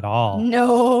Groot at all.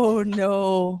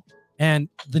 No. And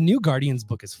the new Guardians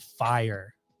book is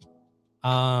fire.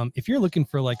 If you're looking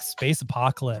for like space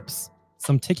apocalypse,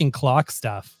 some ticking clock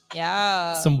stuff,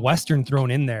 Yeah. some Western thrown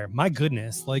in there, my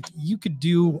goodness, like you could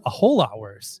do a whole lot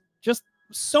worse. Just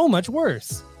so much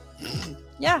worse.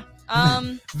 Yeah.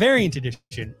 Variant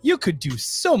edition, you could do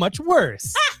so much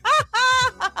worse.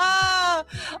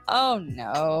 Oh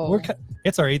no.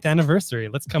 It's our 8th anniversary.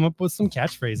 Let's come up with some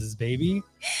catchphrases, baby.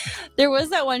 There was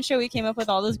that one show we came up with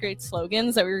all those great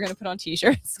slogans that we were going to put on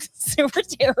t-shirts. They were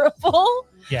terrible.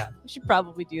 Yeah. We should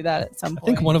probably do that at some I point.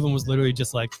 think one of them was literally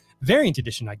just like variant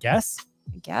edition, I guess.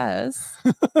 I guess.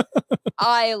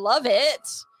 I love it.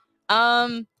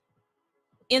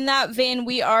 In that vein,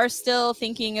 we are still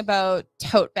thinking about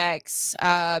tote bags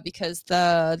because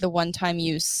the one-time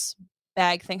use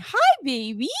bag thing. Hi,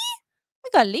 baby. I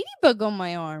got a ladybug on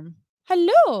my arm.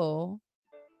 Hello.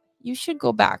 You should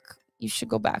go back. You should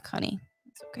go back, honey.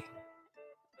 It's okay.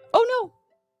 Oh, no.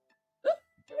 Oh,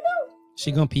 no.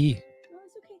 She gonna pee. No,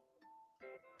 it's okay.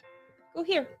 Go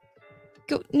here.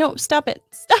 Go. No, stop it.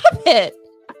 Stop it.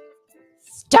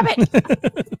 Stop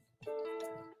it.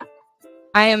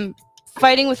 I am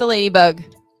fighting with a ladybug.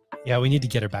 Yeah, we need to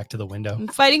get her back to the window. I'm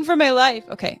fighting for my life.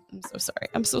 Okay. I'm so sorry.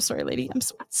 I'm so sorry, lady.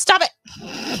 Stop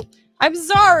it. I'm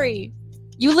sorry.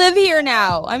 You live here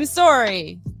now. I'm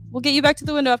sorry. We'll get you back to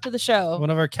the window after the show.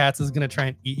 One of our cats is gonna try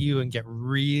and eat you and get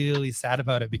really sad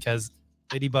about it because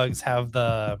ladybugs have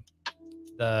the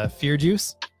fear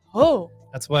juice. Oh.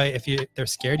 That's why if they're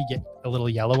scared, you get a little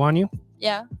yellow on you.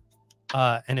 Yeah.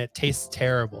 And it tastes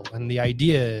terrible. And the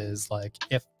idea is like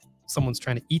if someone's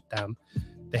trying to eat them,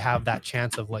 they have that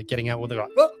chance of like getting out when they go.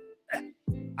 Oh!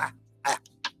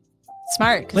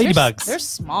 Smart. 'Cause Ladybugs. They're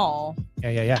small.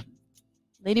 Yeah.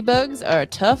 Ladybugs are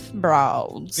tough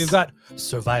broads. We've got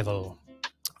Survival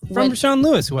from When- Sean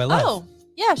Lewis, who I love. Oh,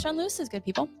 yeah. Sean Lewis is good,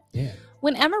 people. Yeah.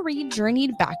 When Emma Reed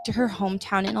journeyed back to her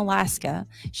hometown in Alaska,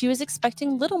 she was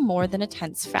expecting little more than a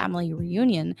tense family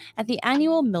reunion at the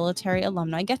annual military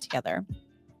alumni get-together.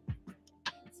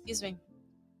 Excuse me.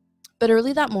 But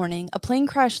early that morning, a plane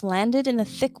crash landed in the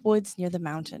thick woods near the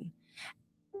mountain,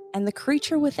 and the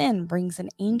creature within brings an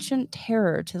ancient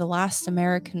terror to the last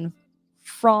American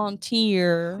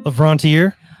frontier The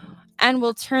Frontier. and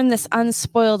will turn this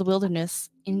unspoiled wilderness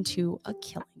into a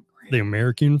killing ground. The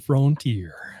American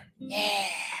Frontier. Yeah,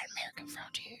 American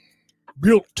frontier.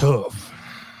 Built tough.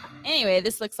 Anyway,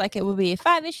 this looks like it will be a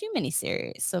 5-issue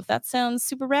miniseries. So if that sounds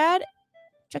super rad,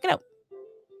 check it out.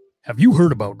 Have you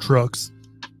heard about trucks?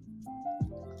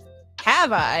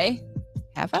 Have I?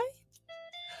 Have I?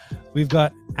 We've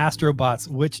got Astrobots,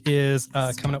 which is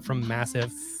coming up from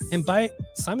Massive, and by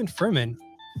Simon Furman.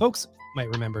 Folks might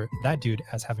remember that dude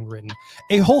as having written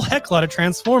a whole heck lot of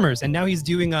Transformers, and now he's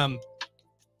doing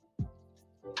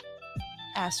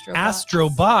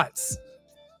Astrobots.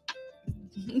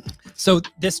 So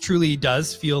this truly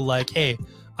does feel like, hey,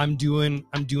 I'm doing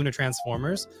a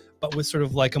Transformers, but with sort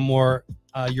of like a more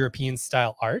European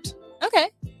style art. Okay.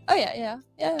 Oh yeah.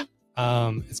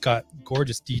 It's got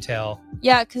gorgeous detail.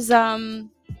 Yeah, because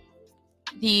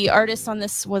the artist on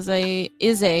this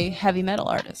is a heavy metal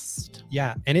artist.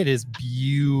 Yeah, and it is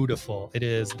beautiful. It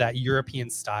is that European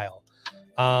style.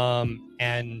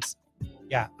 And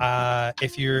yeah,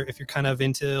 if you're kind of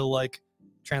into like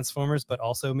Transformers, but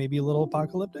also maybe a little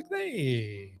apocalyptic,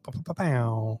 hey,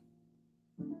 pow.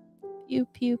 Pew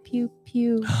pew pew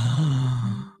pew.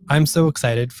 I'm so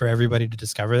excited for everybody to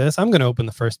discover this. I'm going to open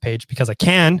the first page because I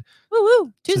can. Woo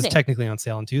woo! This Tuesday. is technically on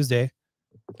sale on Tuesday.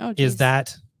 Oh, Is geez.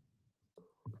 that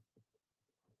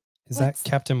What's-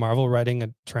 Captain Marvel riding a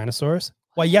Tyrannosaurus?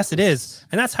 Why, yes, it is.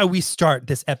 And that's how we start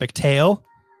this epic tale.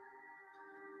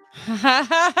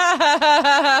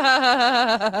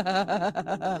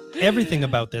 Everything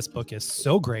about this book is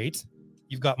so great.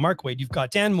 You've got Mark Waid, you've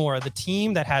got Dan Moore, the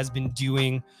team that has been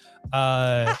doing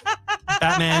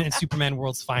Batman and Superman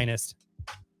World's Finest,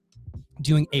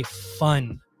 doing a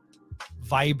fun,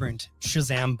 vibrant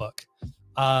Shazam book.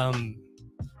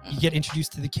 You get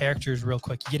introduced to the characters real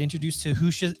quick. You get introduced to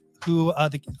who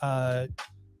the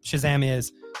Shazam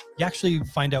is. You actually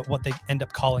find out what they end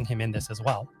up calling him in this as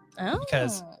well. Oh.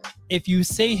 Because if you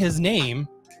say his name,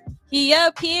 He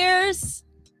appears.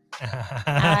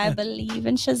 I believe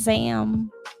in Shazam.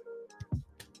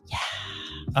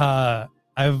 Yeah.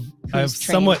 I've Who's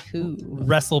somewhat trained who?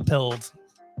 wrestle-pilled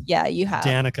Yeah, you have.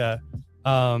 Danica.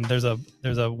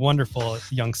 There's a wonderful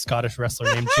young Scottish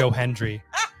wrestler named Joe Hendry.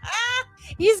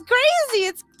 He's crazy.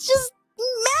 It's just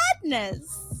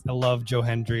madness. I love Joe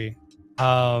Hendry.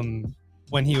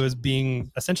 When he was being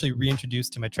essentially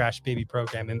reintroduced to my Trash Baby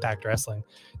program, Impact Wrestling,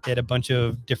 they had a bunch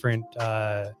of different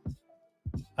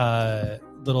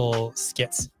little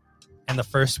skits. And the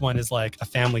first one is like a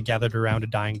family gathered around a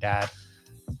dying dad.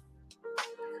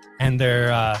 And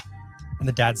and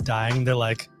the dad's dying. And they're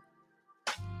like,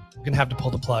 "We're gonna have to pull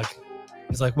the plug."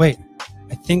 He's like, "Wait,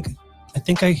 I think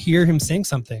I hear him saying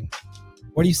something.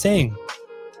 What are you saying?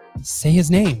 Say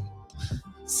his name.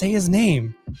 Say his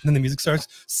name." And then the music starts.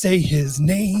 "Say his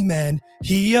name and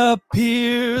he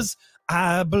appears.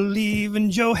 I believe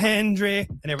in Joe Hendry."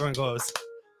 And everyone goes.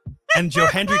 And Joe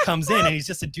Hendry comes in and he's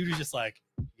just a dude who's just like,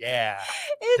 yeah,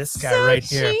 It's this guy so right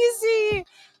here. cheesy.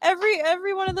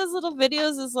 Every one of those little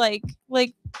videos is like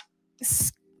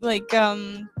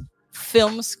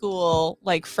film school,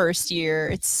 like first year.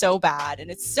 It's so bad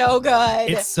and it's so good.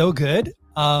 It's so good.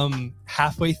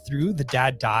 Halfway through, the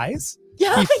dad dies.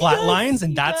 Yeah, He flatlines, does,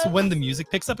 and he that's does. when the music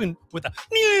picks up and with a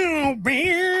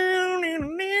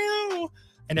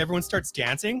and everyone starts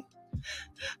dancing.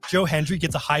 Joe Hendry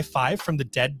gets a high five from the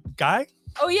dead guy.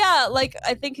 Oh yeah, like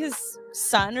I think his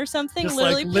son or something Just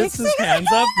literally like lifts picks his hands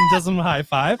up and does him a high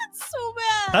five. It's so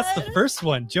bad. That's the first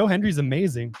one. Joe Hendry's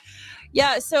amazing.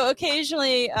 Yeah, so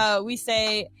occasionally we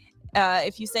say,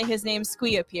 if you say his name,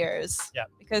 Squee appears. Yeah.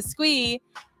 Because Squee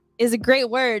is a great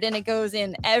word and it goes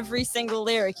in every single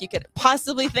lyric you could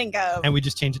possibly think of. And we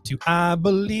just change it to "I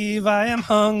believe I am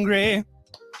hungry."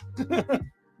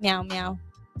 Meow, meow.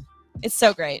 It's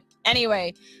so great.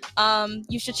 Anyway,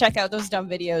 you should check out those dumb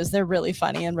videos. They're really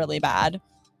funny and really bad.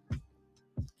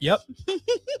 Yep.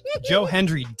 Joe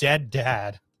Hendry, dead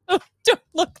dad. Don't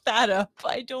look that up.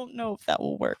 I don't know if that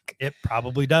will work. It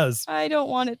probably does. I don't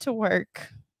want it to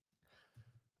work.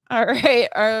 All right.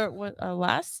 Our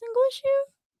last single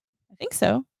issue? I think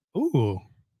so. Ooh.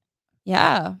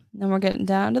 Yeah. Then we're getting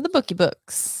down to the bookie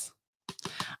books.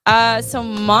 So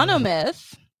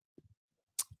Monomyth.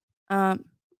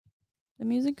 The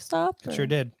music stopped? It sure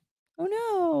did.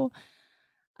 Oh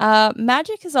no.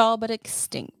 Magic is all but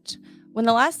extinct. When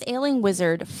the last ailing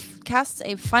wizard casts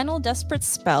a final desperate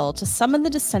spell to summon the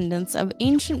descendants of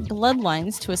ancient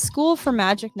bloodlines to a school for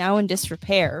magic now in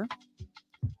disrepair,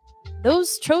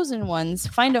 those chosen ones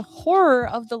find a horror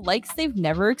of the likes they've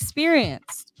never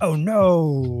experienced. Oh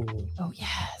no. Oh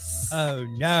yes. Oh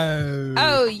no.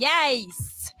 Oh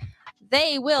yes.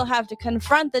 They will have to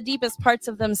confront the deepest parts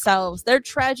of themselves, their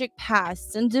tragic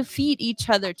pasts, and defeat each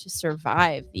other to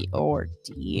survive the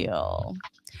ordeal.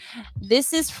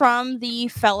 This is from the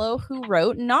fellow who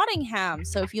wrote Nottingham.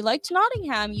 So if you liked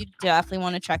Nottingham, you definitely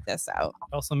want to check this out.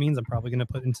 It also means I'm probably going to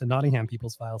put into Nottingham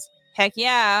people's files. Heck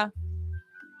yeah.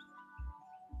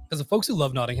 Because the folks who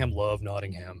love Nottingham.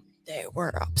 They were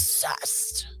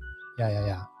obsessed.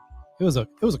 Yeah. It was a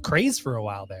craze for a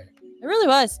while there. It really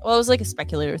was. Well, it was like a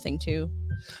speculator thing too.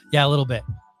 Yeah, a little bit.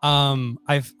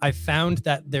 I've found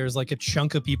that there's like a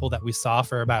chunk of people that we saw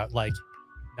for about like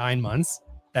 9 months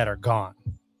that are gone.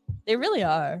 They really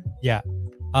are. Yeah.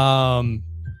 Most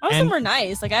of them and- were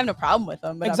nice. Like I have no problem with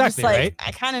them. But Exactly, I'm just like, right?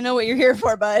 I kind of know what you're here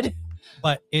for, bud.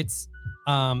 But it's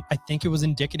I think it was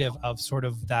indicative of sort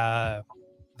of the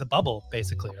the bubble,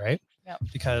 basically, right? Yep.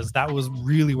 Because that was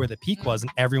really where the peak was,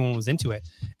 and everyone was into it.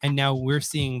 And now we're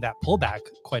seeing that pullback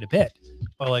quite a bit.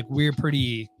 But like we're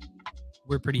pretty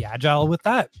agile with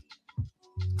that.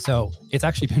 So it's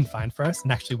actually been fine for us,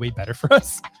 and actually way better for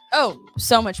us. Oh,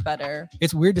 so much better.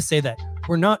 It's weird to say that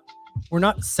we're not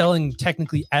selling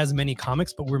technically as many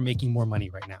comics, but we're making more money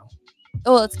right now.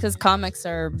 Well, it's because comics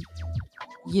are,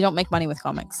 you don't make money with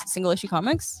comics. Single issue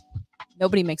comics,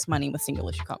 nobody makes money with single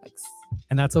issue comics.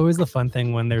 And that's always the fun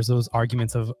thing when there's those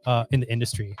arguments of in the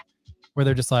industry where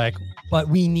they're just like, but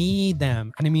we need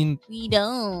them. And I mean, We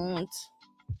don't.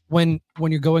 when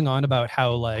you're going on about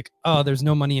how like, oh, there's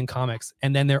no money in comics,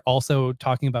 and then they're also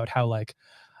talking about how like,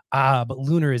 but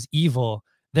Lunar is evil.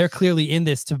 They're clearly in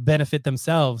this to benefit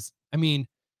themselves. I mean,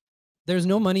 there's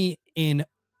no money in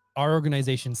our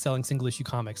organization selling single issue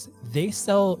comics. They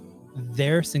sell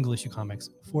their single issue comics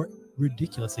for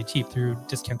ridiculously cheap through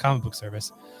Discount Comic Book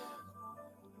Service.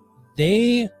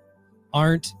 They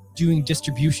aren't doing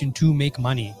distribution to make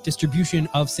money. Distribution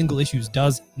of single issues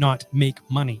does not make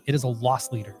money. It is a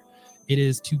loss leader. It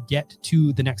is to get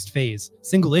to the next phase.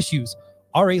 Single issues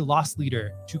are a loss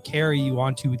leader to carry you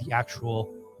onto the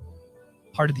actual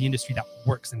part of the industry that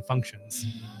works and functions.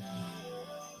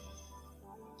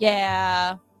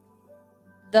 Yeah.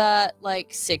 The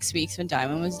like 6 weeks when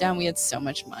Diamond was down, we had so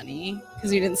much money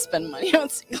because we didn't spend money on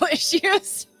single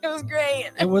issues. It was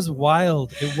great. It was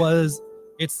wild.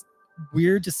 It's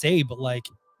weird to say, but like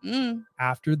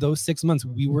after those 6 months,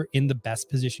 we were in the best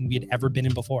position we had ever been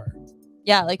in before.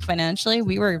 Yeah, like financially,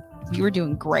 we were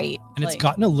doing great. And like, it's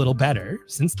gotten a little better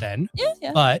since then.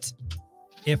 Yeah. But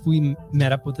if we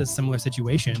met up with a similar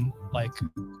situation, like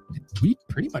we'd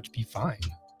pretty much be fine.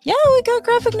 Yeah, we got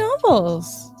graphic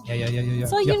novels. Yeah.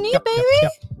 That's all you need, baby.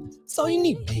 Yep. That's all you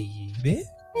need, baby.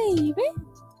 Baby.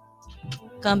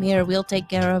 Come here, we'll take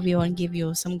care of you and give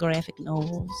you some graphic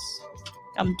novels.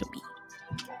 Come to me.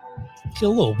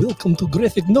 Hello, welcome to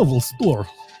Graphic Novel Store.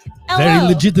 Hello. Very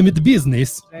legitimate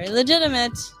business. Very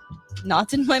legitimate.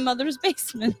 Not in my mother's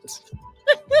basement.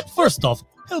 First off,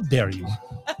 how dare you?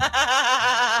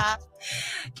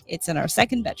 It's in our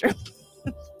second bedroom.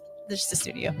 This is the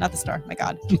studio, not the store. My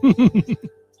God.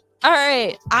 All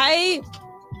right. I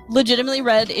legitimately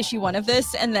read issue 1 of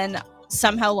this and then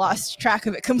somehow lost track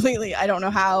of it completely. I don't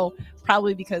know how.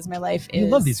 Probably because my life is... You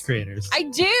love these creators. I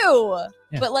do.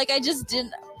 Yeah. But like, I just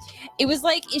didn't... It was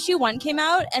like issue 1 came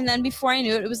out and then before I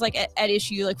knew it, it was like at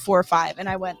issue like 4 or 5. And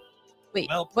I went, wait,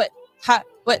 what?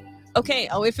 Okay,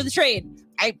 I'll wait for the trade.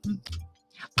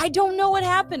 I don't know what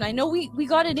happened. I know we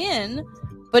got it in,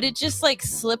 but it just like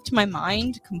slipped my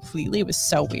mind completely. It was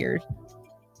so weird.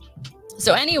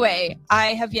 So anyway,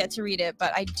 I have yet to read it,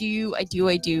 but I do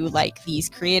like these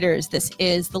creators. This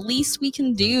is The Least We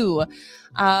Can Do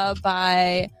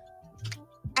by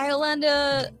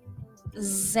Iolanda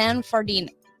Zanfardino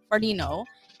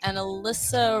and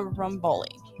Alyssa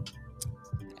Romboli.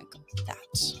 That.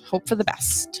 Hope for the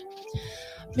best.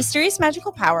 Mysterious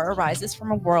magical power arises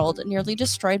from a world nearly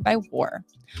destroyed by war.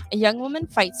 A young woman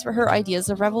fights for her ideas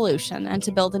of revolution and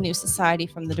to build a new society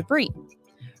from the debris.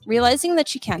 Realizing that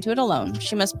she can't do it alone,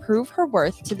 she must prove her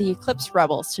worth to the Eclipse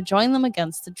rebels to join them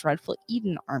against the dreadful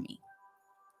Eden army.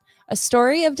 A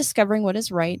story of discovering what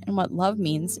is right and what love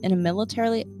means in a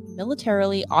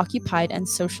militarily occupied and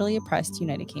socially oppressed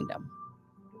United Kingdom.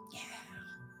 Yeah.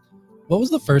 What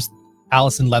was the first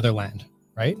Alice in Leatherland,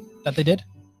 right? That they did?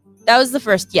 That was the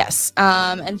first, yes.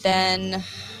 And then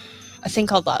A Thing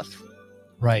Called Love.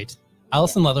 Right.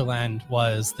 Alice in Leatherland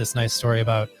was this nice story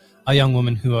about a young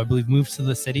woman who I believe moved to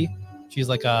the city. She's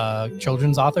like a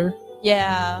children's author.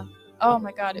 Yeah. Oh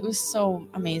my God, it was so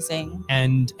amazing.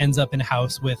 And ends up in a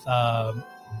house with a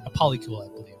polycule, I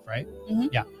believe, right? Mm-hmm.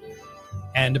 Yeah.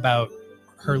 And about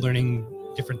her learning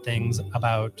different things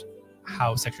about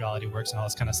how sexuality works and all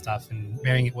this kind of stuff and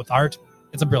marrying it with art.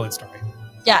 It's a brilliant story.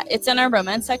 Yeah, it's in our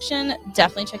romance section.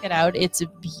 Definitely check it out. It's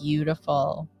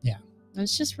beautiful. Yeah.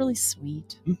 It's just really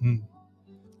sweet. Mm-hmm.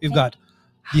 We've got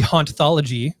the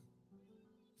Hauntology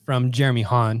from Jeremy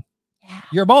Hahn. Yeah.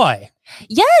 Your boy.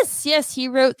 Yes, he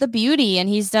wrote The Beauty, and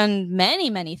he's done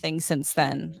many things since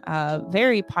then.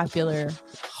 Very popular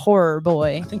horror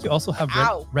boy. I think you also have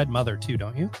Red Mother too,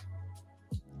 don't you?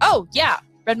 Oh, yeah,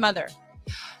 Red Mother.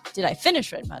 Did I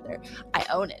finish Red Mother? I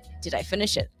own it. Did I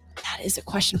finish it? That is a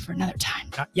question for another time.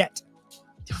 Not yet.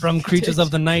 From creatures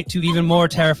of the night to even more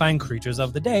terrifying creatures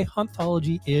of the day,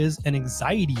 Hauntology is an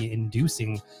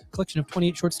anxiety-inducing collection of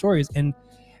 28 short stories and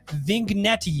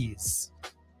vignettes.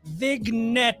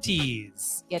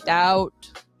 Get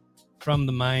out. From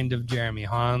the mind of Jeremy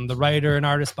Hahn, the writer and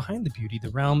artist behind The Beauty, The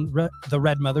Realm, The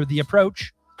Red Mother, The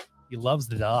Approach. He loves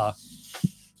the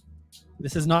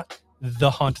This is not the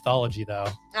Hauntology, though,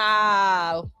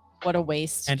 Ah, what a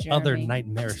waste. and Jeremy. other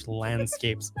nightmarish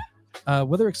landscapes.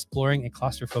 Whether exploring a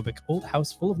claustrophobic old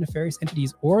house full of nefarious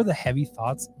entities or the heavy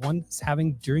thoughts one's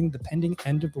having during the pending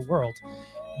end of the world,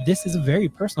 this is a very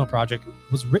personal project.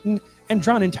 It was written and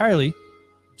drawn entirely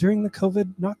during the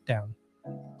COVID knockdown.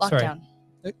 Sorry, Lockdown.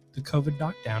 the COVID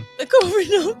knockdown. The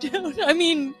COVID knockdown. I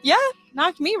mean, yeah,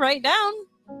 knocked me right down.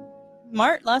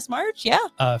 Last March, yeah.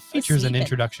 Features an sleeping.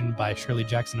 introduction by Shirley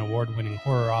Jackson Award-winning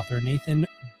horror author Nathan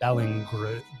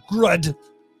Ballingrud.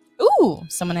 Ooh,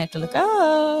 someone I have to look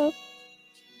up.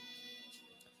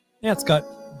 Yeah, it's got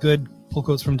good pull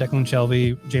quotes from Declan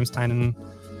Shelby, James Tynan,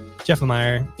 Jeff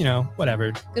Lemire,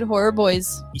 whatever. Good horror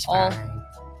boys. He's All- fine.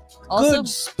 Also, Good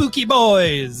spooky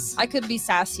boys. I could be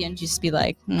sassy and just be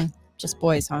like, just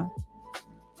boys, huh?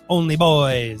 Only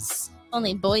boys.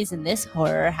 Only boys in this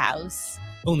horror house.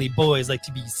 Only boys like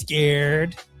to be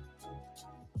scared.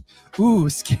 Ooh,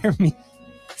 scare me.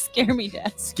 Scare me,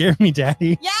 Dad. Scare me,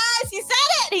 Daddy. Yes, he said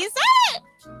it. He said it.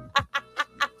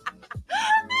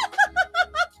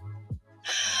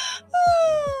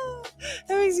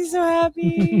 That makes me so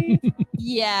happy.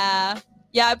 Yeah,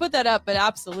 I put that up, but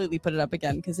absolutely put it up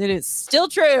again because it is still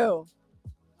true.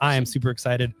 I am super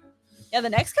excited. Yeah, the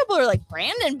next couple are like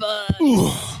Brandon Bud.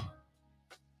 Ooh.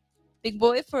 Big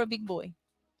boy for a big boy.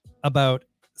 About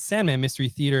Sandman Mystery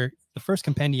Theater, the first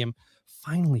compendium,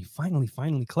 finally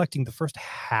collecting the first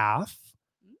half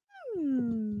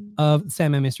of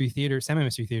Sandman Mystery Theater. Sandman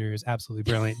Mystery Theater is absolutely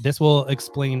brilliant. This will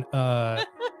explain the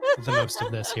most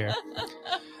of this here.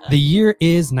 The year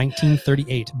is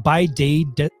 1938. By day,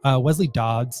 Wesley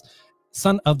Dodds,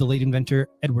 son of the late inventor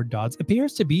Edward Dodds,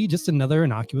 appears to be just another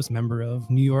innocuous member of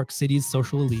New York City's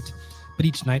social elite. But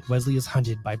each night, Wesley is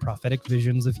hunted by prophetic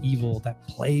visions of evil that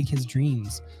plague his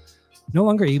dreams. No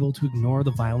longer able to ignore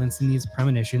the violence in these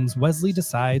premonitions, Wesley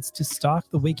decides to stalk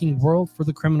the waking world for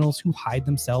the criminals who hide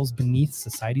themselves beneath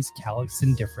society's callous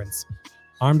indifference.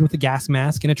 Armed with a gas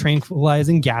mask and a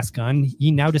tranquilizing gas gun,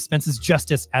 he now dispenses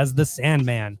justice as the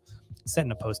Sandman. Set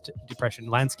in a post-Depression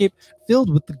landscape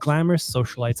filled with the glamorous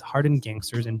socialites, hardened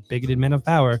gangsters, and bigoted men of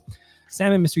power,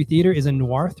 Sandman Mystery Theater is a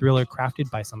noir thriller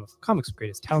crafted by some of comics'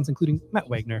 greatest talents, including Matt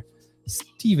Wagner,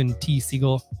 Stephen T.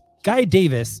 Siegel, Guy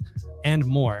Davis, and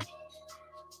more.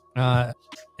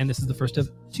 And this is the first of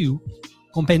two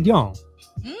compendium.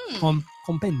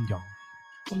 Compendium.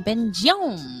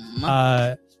 Compendium.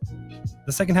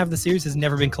 The second half of the series has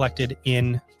never been collected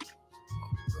in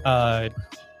trade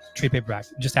paperback.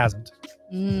 It just hasn't.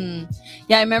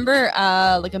 Yeah, I remember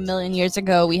like a million years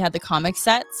ago, we had the comic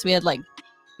sets. We had like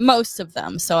most of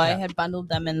them. So I had bundled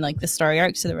them in like the story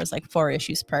arc. So there was like 4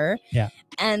 issues per. Yeah.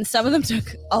 And some of them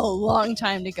took a long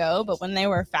time to go. But when they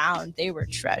were found, they were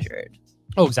treasured.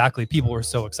 Oh, exactly. People were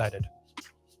so excited.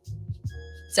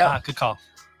 So Good call.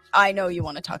 I know you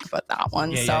want to talk about that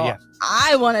one. Yeah, so yeah.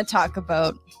 I want to talk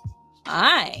about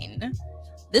mine.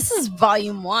 This is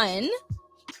volume 1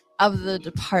 of the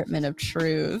Department of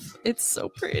Truth. It's so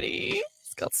pretty.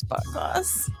 It's got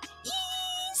Spyglass.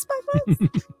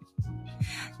 Spyglass.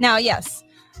 Now, yes,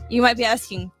 you might be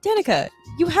asking, Danica,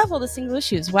 you have all the single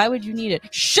issues. Why would you need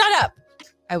it? Shut up!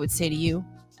 I would say to you.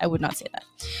 I would not say that.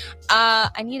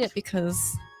 I need it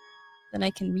because then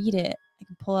I can read it. I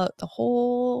can pull out the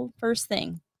whole first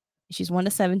thing. Issues 1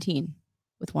 to 17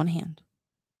 with one hand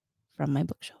from my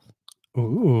bookshelf.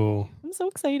 Ooh, I'm so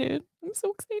excited.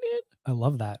 I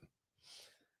love that.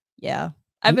 Yeah.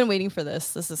 I've been waiting for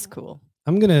this. This is cool.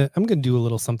 I'm gonna do a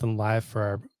little something live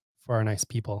for our nice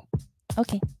people.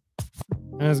 Okay.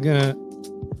 I'm gonna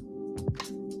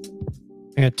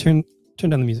turn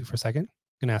down the music for a second.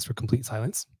 I'm gonna ask for complete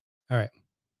silence. All right.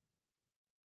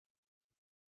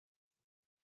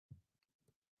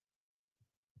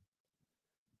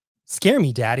 Scare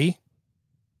me, Daddy.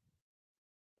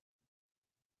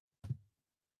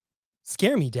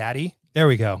 Scare me, Daddy. There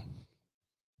we go.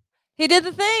 He did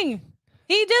the thing.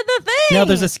 Now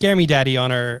there's a Scare Me Daddy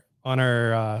on our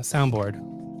soundboard.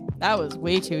 That was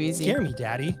way too easy. Scare me,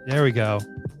 Daddy. There we go.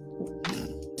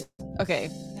 Okay.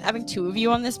 Having 2 of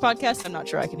you on this podcast, I'm not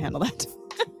sure I can handle that.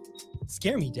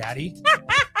 Scare me, Daddy.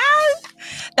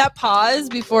 That pause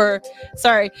before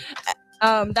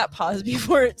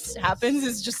it happens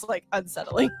is just like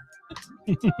unsettling.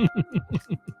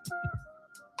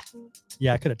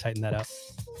 Yeah, I could have tightened that up.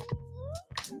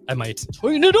 I might.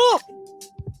 Tighten it up.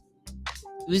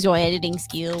 Use your editing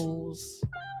skills.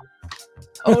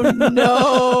 Oh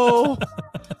no.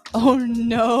 Oh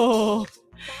no.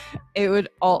 It would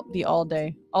be all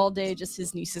day. All day just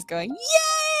his nieces going,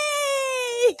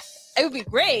 yay! It would be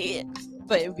great,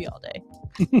 but it would be all day.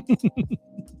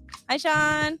 Hi,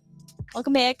 Sean.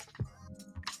 Welcome back.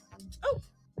 Oh.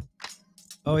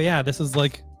 Oh yeah, this is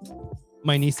like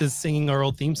my niece is singing our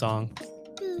old theme song.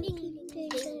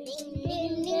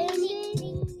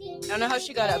 I don't know how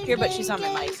she got up here, but she's on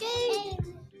my mic.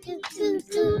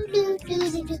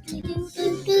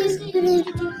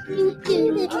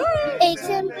 Eggs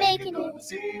and bacon.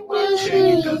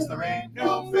 Cause there ain't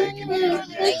no faking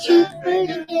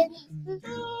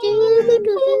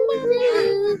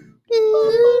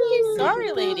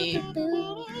Sorry, lady.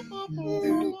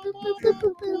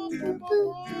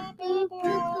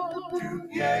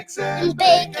 Eggs and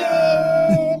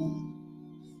bacon.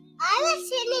 I was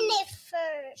singing it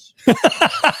first.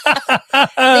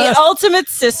 The ultimate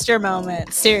sister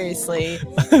moment. Seriously.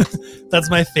 That's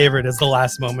my favorite, is the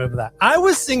last moment of that. I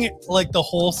was singing like the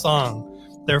whole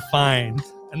song. They're fine.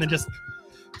 And then just,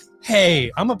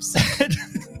 hey, I'm upset.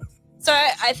 So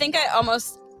I think I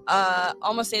almost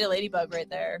ate a ladybug right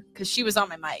there because she was on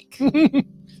my mic.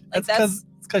 That's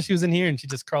because she was in here and she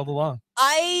just crawled along.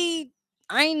 I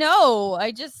know.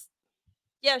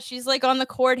 Yeah, she's like on the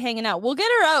cord hanging out. We'll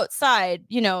get her outside.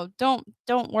 You know, don't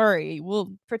worry.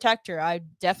 We'll protect her. I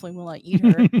definitely will not eat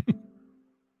her.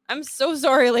 I'm so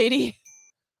sorry, lady.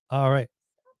 All right.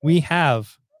 We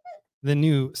have the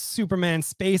new Superman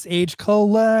Space Age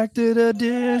Collected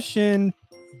Edition,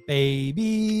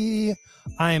 baby.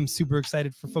 I am super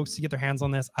excited for folks to get their hands on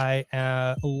this. I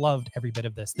loved every bit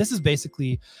of this. This is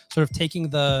basically sort of taking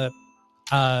the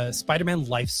Spider-Man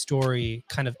life story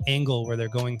kind of angle where they're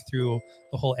going through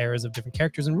the whole eras of different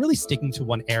characters and really sticking to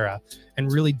one era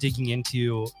and really digging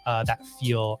into that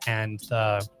feel and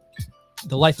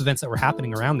the life events that were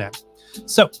happening around that.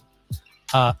 So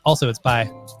also it's by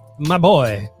my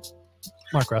boy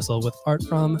Mark Russell with art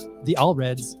from the All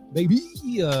Reds, baby.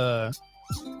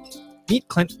 Meet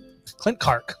Clint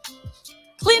Clark.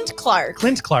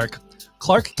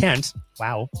 Clark Kent,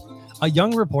 wow, a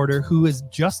young reporter who has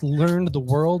just learned the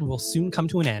world will soon come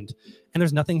to an end, and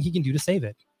there's nothing he can do to save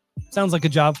it. Sounds like a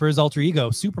job for his alter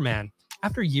ego, Superman.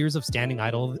 After years of standing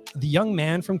idle, the young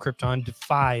man from Krypton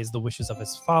defies the wishes of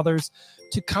his fathers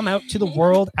to come out to the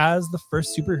world as the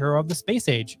first superhero of the space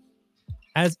age.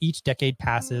 As each decade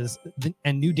passes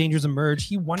and new dangers emerge,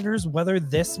 he wonders whether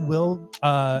this will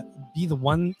be the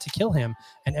one to kill him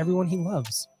and everyone he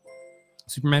loves.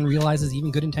 Superman realizes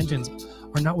even good intentions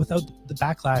are not without the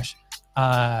backlash,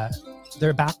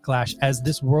 their backlash, as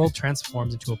this world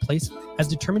transforms into a place as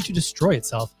determined to destroy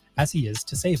itself as he is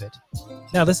to save it.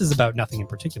 Now, this is about nothing in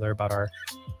particular about our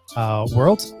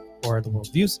world or the world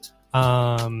views.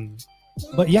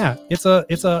 But yeah, it's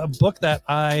a book that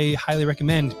I highly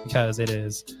recommend because it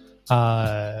is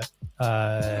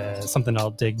something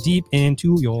I'll dig deep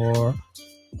into your.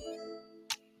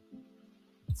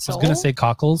 I was gonna say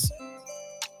cockles.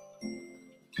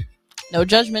 No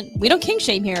judgment. We don't kink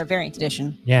shame here at Variant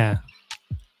Edition. Yeah,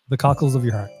 the cockles of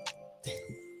your heart.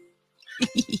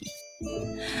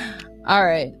 All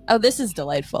right. Oh, this is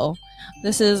delightful.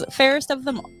 This is Fairest of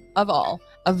Them of All,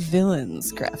 a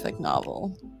villain's graphic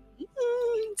novel.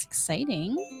 It's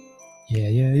exciting. Yeah.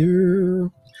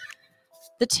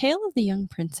 The tale of the young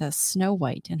princess Snow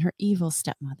White and her evil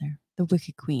stepmother, the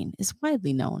Wicked Queen, is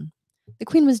widely known. The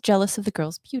queen was jealous of the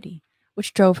girl's beauty,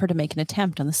 which drove her to make an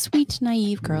attempt on the sweet,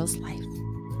 naive girl's life.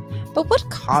 But what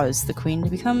caused the queen to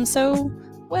become so,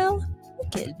 well,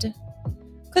 wicked?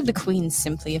 Could the queen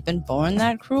simply have been born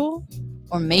that cruel?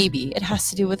 Or maybe it has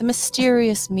to do with a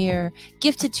mysterious mirror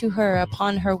gifted to her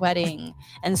upon her wedding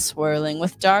and swirling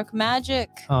with dark magic.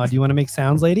 Oh, do you want to make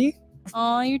sounds, lady?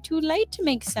 Oh, you're too late to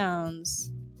make sounds.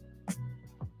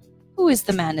 Who is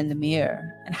the man in the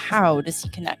mirror, and how does he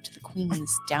connect to the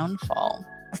queen's downfall?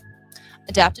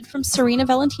 Adapted from Serena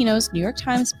Valentino's New York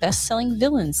Times best-selling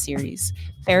villain series,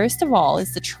 Fairest of All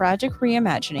is the tragic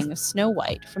reimagining of Snow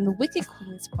White from the Wicked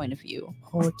Queen's point of view.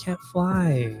 Oh, it can't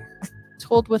fly.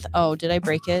 Told with, oh, did I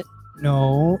break it?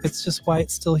 No, it's just why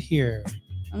it's still here.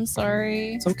 I'm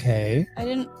sorry. It's okay. I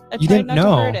You tried didn't not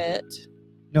know. to hurt it.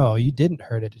 No, you didn't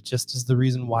hurt it. It just is the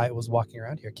reason why it was walking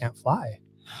around here. It can't fly.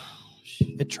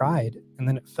 It tried, and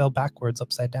then it fell backwards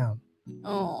upside down.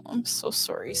 Oh, I'm so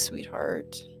sorry,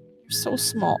 sweetheart. You're so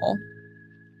small.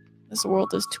 This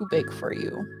world is too big for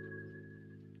you.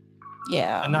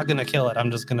 Yeah. I'm not going to kill it.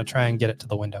 I'm just going to try and get it to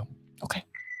the window. Okay.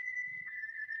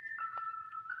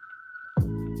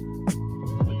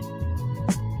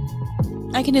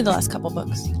 I can do the last couple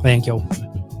books. Thank you.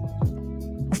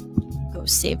 Go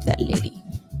save that lady.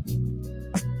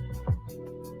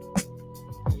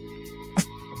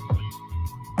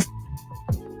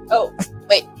 Oh,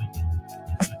 wait.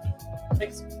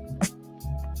 Thanks.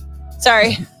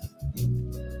 Sorry.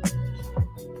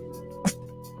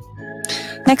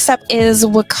 Next up is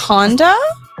Wakanda.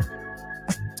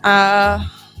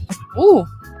 Ooh,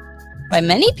 by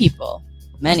many people.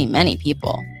 Many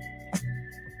people.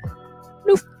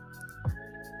 Nope.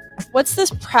 What's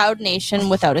this proud nation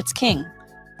without its king?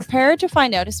 Prepare to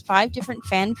find out as 5 different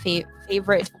fan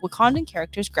favorite Wakandan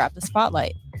characters grab the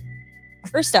spotlight.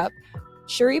 First up,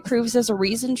 Shuri proves there's a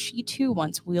reason she too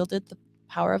once wielded the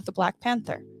power of the Black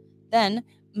Panther. Then,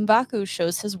 M'Baku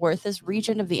shows his worth as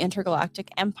regent of the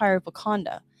intergalactic empire of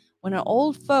Wakanda when an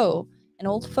old foe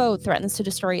threatens to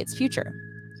destroy its future.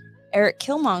 Eric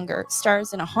Killmonger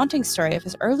stars in a haunting story of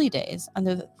his early days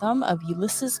under the thumb of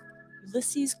Ulysses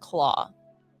Claw.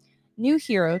 New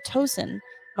hero Tosin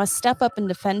must step up and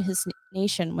defend his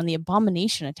nation when the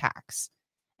abomination attacks.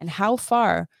 And how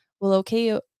far will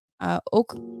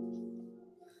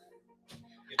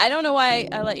I don't know why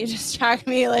I let you distract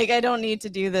me. Like, I don't need to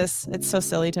do this. It's so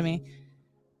silly to me.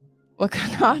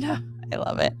 Wakanda. I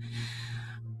love it.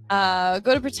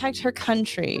 Go to protect her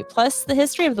country. Plus, the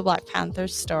history of the Black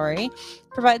Panther's story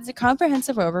provides a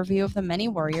comprehensive overview of the many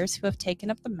warriors who have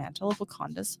taken up the mantle of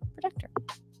Wakanda's protector.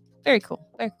 Very cool.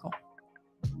 Very cool.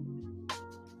 Is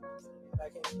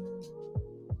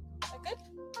that good?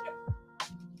 Yep.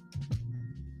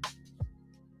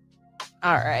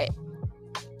 All right.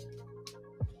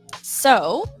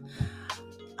 So,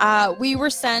 we were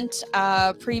sent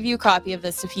a preview copy of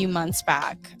this a few months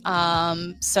back.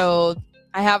 So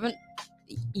I haven't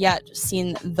yet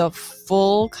seen the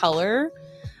full color,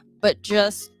 but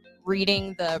just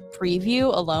reading the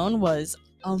preview alone was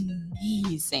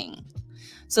amazing.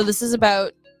 So this is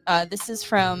about, this is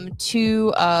from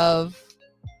 2 of,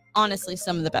 honestly,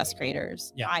 some of the best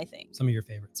creators, Yeah, I think. some of your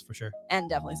favorites, for sure. And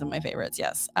definitely some of my favorites,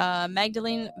 yes.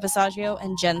 Magdalene Visaggio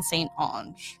and Jen St.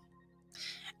 Ange.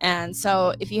 And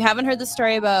so if you haven't heard the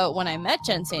story about when I met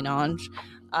Jen St. Ange,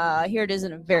 here it is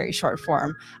in a very short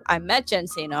form. I met Jen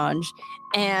St. Ange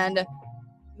and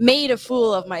made a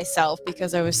fool of myself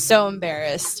because I was so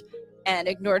embarrassed and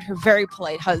ignored her very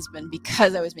polite husband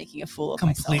because I was making a fool of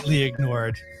myself. Completely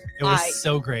ignored. It was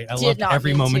so great. I did loved not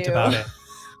every mean moment to. about it.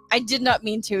 I did not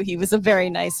mean to. He was a very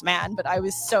nice man, but I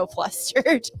was so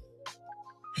flustered.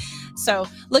 So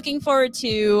looking forward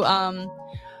to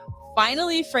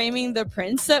finally framing the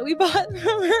prints that we bought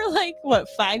from her, like, what,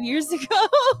 5 years ago?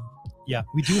 Yeah,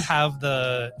 we do have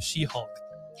the She-Hulk.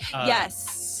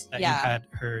 Yes. That Yeah. you had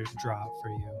her draw for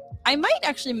you. I might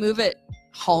actually move it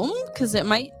home because it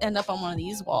might end up on one of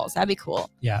these walls. That'd be cool.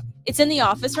 Yeah. It's in the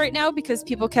office right now because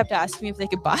people kept asking me if they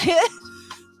could buy it.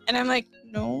 And I'm like,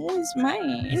 no, it's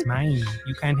mine. It's mine.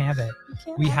 You can't have it.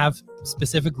 We have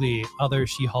specifically other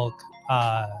She-Hulk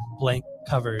blank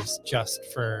covers just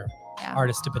for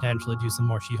artists to potentially do some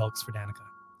more She-Hulks for Danica.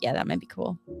 Yeah, that might be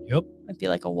cool. Yep. Might be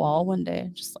like a wall one day.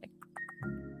 Just like,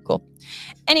 cool.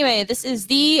 Anyway, this is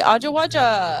the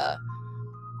Ajawaja.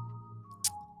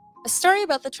 A story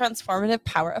about the transformative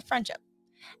power of friendship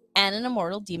and an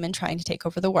immortal demon trying to take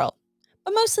over the world,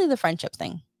 but mostly the friendship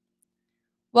thing.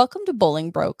 Welcome to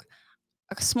Bolingbroke,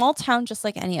 a small town just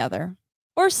like any other,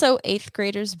 or so 8th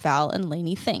graders Val and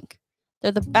Lainey think.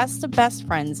 They're the best of best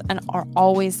friends and are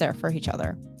always there for each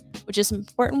other, which is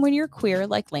important when you're queer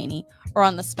like Lainey or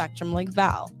on the spectrum like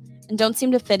Val, and don't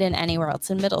seem to fit in anywhere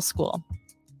else in middle school.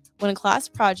 When a class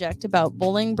project about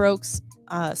Bolingbroke's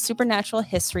supernatural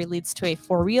history leads to a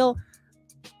for real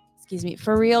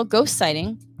ghost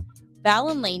sighting, Val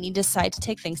and Lainey decide to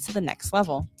take things to the next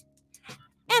level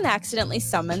and accidentally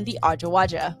summon the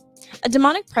Ajawaja, a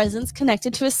demonic presence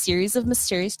connected to a series of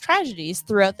mysterious tragedies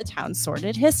throughout the town's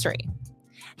sordid history.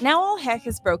 Now all heck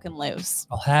is broken loose.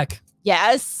 All heck.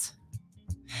 Yes.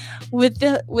 With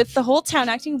the whole town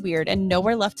acting weird and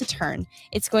nowhere left to turn,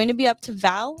 it's going to be up to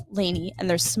Val, Lainey, and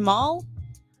their small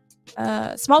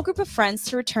group of friends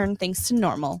to return things to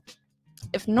normal.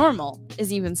 If normal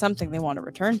is even something they want to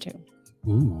return to.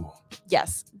 Ooh.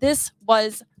 Yes, this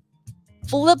was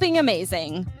flipping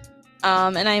amazing.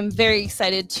 And I'm very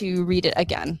excited to read it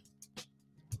again.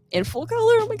 In full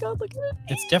color. Oh my god, look at it.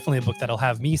 It's definitely a book that'll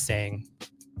have me saying,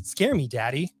 "Scare me,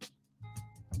 Daddy."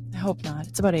 I hope not.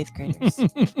 It's about 8th graders.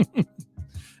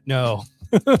 No.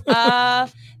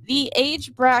 The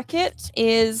age bracket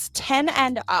is 10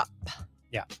 and up.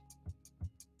 Yeah.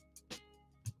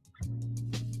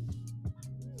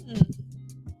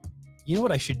 You know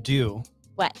what I should do?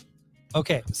 What?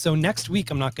 Okay, so next week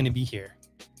I'm not going to be here.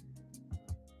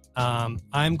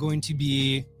 I'm going to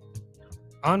be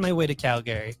on my way to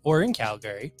Calgary, or in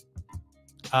Calgary,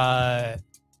 at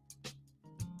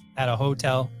a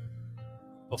hotel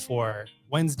before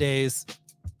Wednesday's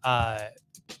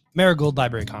Marigold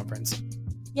Library Conference.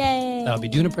 Yay. That I'll be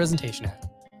doing a presentation at.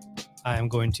 I am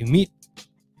going to meet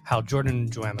Hal Jordan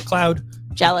and Joanne McLeod.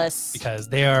 Jealous. Because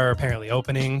they are apparently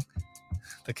opening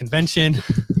the convention.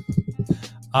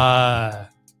 And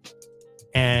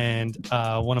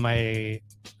one of my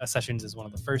sessions is one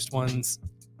of the first ones.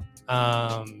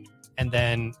 And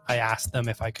then I asked them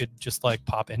if I could just like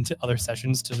pop into other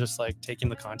sessions to just like take in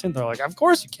the content. They're like, of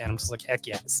course you can. I'm just like, heck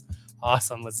yes.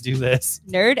 Awesome. Let's do this.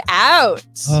 Nerd out.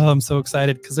 Oh, I'm so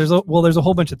excited because there's a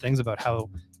whole bunch of things about how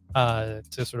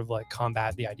to sort of like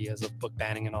combat the ideas of book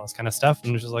banning and all this kind of stuff.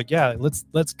 And it's just like, yeah,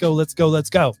 let's go.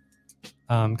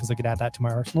 Because I could add that to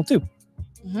my arsenal too.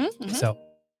 So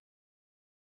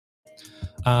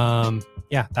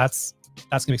yeah, that's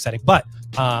gonna be exciting. But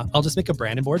I'll just make a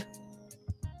Brandon board.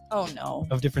 Oh no.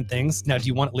 Of different things. Now, do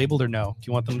you want it labeled or no? Do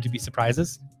you want them to be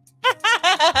surprises?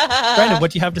 Brandon,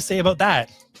 what do you have to say about that?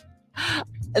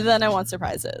 Then I want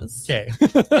surprises. Okay.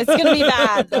 It's gonna be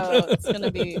bad though. It's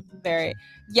gonna be very.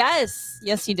 Yes,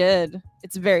 you did.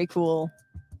 It's very cool.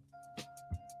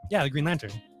 Yeah, the Green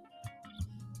Lantern.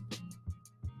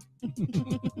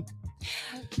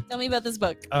 Tell me about this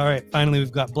book. All right, finally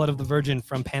we've got Blood of the Virgin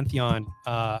from Pantheon.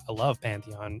 I love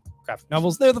Pantheon graphic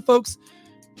novels. They're the folks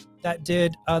that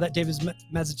did that David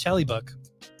Mazzucchelli book,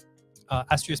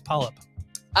 Astrius Polyp.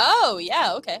 Oh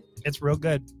yeah, okay. It's real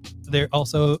good. They're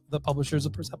also the publishers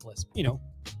of Persepolis. You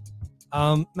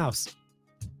know, Mouse,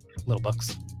 little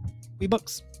books, wee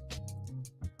books,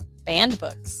 Banned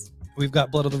books. We've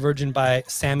got Blood of the Virgin by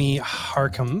Sammy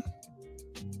Harcum.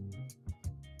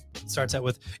 Starts out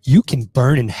with, "You can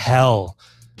burn in hell."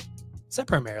 Set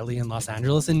primarily in Los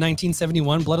Angeles in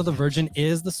 1971, Blood of the Virgin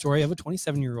is the story of a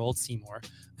 27-year-old Seymour,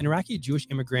 an Iraqi Jewish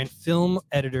immigrant film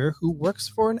editor who works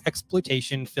for an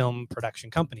exploitation film production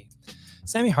company.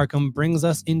 Sammy Harcum brings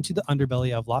us into the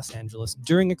underbelly of Los Angeles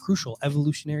during a crucial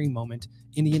evolutionary moment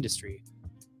in the industry,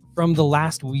 from the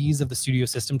last wheeze of the studio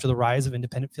system to the rise of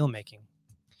independent filmmaking.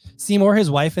 Seymour, his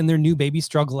wife, and their new baby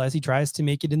struggle as he tries to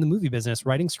make it in the movie business,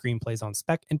 writing screenplays on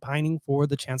spec and pining for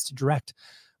the chance to direct.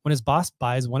 When his boss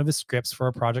buys one of his scripts for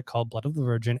a project called Blood of the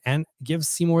Virgin and gives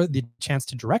Seymour the chance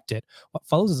to direct it, what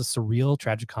follows is a surreal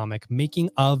tragicomic making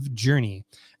of journey.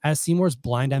 As Seymour's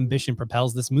blind ambition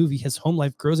propels this movie, his home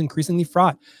life grows increasingly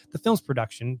fraught. The film's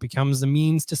production becomes a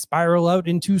means to spiral out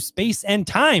into space and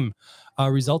time,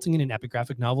 resulting in an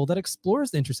epigraphic novel that explores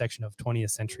the intersection of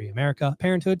 20th century America,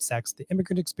 parenthood, sex, the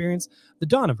immigrant experience, the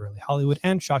dawn of early Hollywood,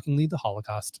 and shockingly, the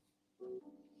Holocaust.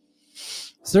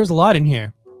 So there's a lot in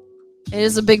here. It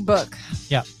is a big book.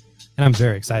 Yeah, and I'm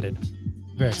very excited.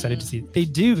 Very excited to see. They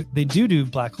do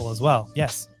Black Hole as well.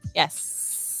 Yes.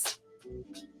 Yes.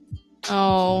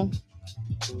 Oh.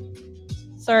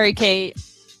 Sorry, Kate.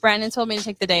 Brandon told me to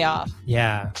take the day off.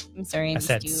 Yeah. I'm sorry. I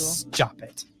said, you. stop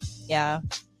it. Yeah.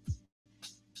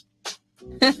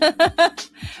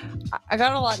 I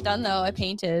got a lot done though. I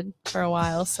painted for a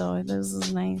while, so this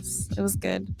was nice. It was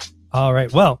good. All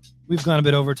right. Well, we've gone a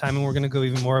bit over time, and we're going to go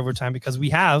even more over time because we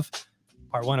have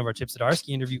part one of our CHIP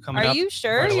ZDARSKY interview coming up. Are you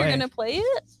sure right you're away. going to play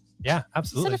it? Yeah, You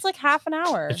absolutely. said it's like half an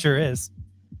hour. It sure is.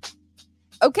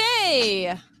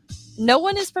 Okay. No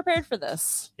one is prepared for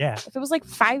this. Yeah, If it was like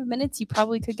 5 minutes, you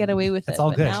probably could get away with That's it.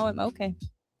 all but good. now I'm okay.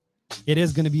 it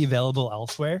is going to be available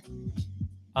elsewhere.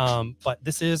 But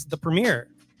this is the premiere.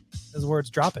 This is where it's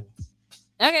dropping.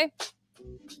 Okay.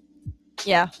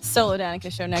 Yeah. Solo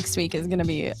Danica show next week is going to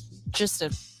be just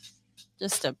a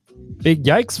Big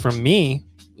yikes from me.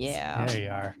 yeah. There you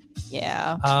are.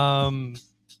 Yeah.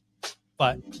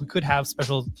 But we could have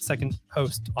special second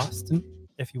host Austin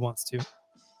if he wants to.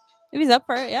 If he's up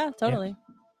for it, yeah, totally.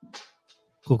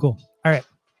 Cool. All right.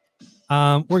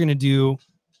 We're gonna do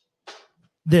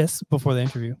this before the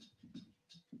interview.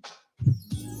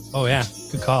 Oh yeah,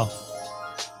 good call.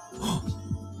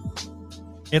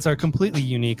 It's our completely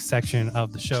unique section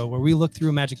of the show where we look through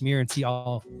a magic mirror and see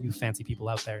all you fancy people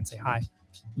out there and say hi.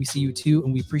 We see you too,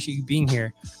 and we appreciate you being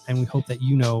here, and we hope that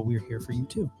you know we're here for you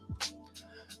too.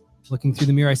 Looking through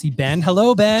the mirror, I see Ben.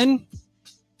 Hello, Ben.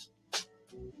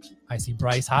 I see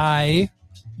Bryce. Hi.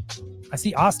 I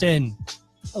see Austin.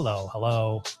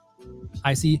 Hello.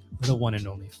 I see the one and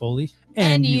only Foley.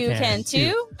 And you can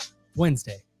too.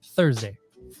 Wednesday, Thursday,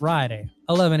 Friday,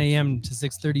 11 a.m. to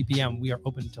 6:30 p.m. We are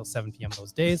open until 7 p.m.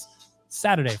 those days.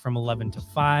 Saturday from 11 to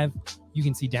 5. You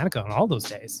can see Danica on all those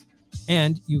days.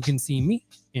 And you can see me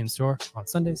in store on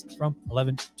Sundays from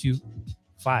 11 to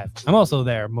 5. I'm also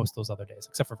there most of those other days,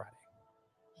 except for Friday.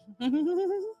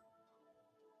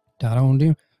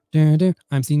 Da-dum-dum-dum-dum.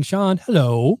 I'm seeing Sean.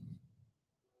 Hello.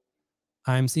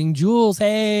 I'm seeing Jules.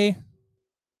 Hey.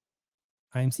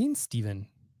 I'm seeing Steven.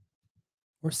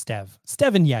 Or Stev.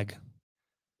 Steven Yeg.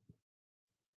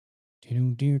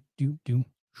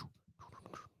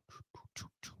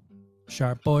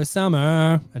 Sharp Boy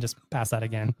Summer. I just passed that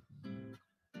again.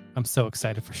 I'm so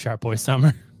excited for Sharp Boy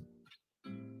Summer.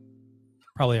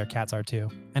 Probably our cats are too.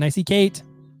 And I see Kate.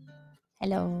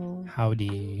 Hello.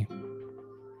 Howdy.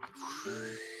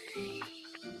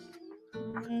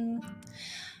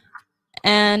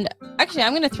 And actually,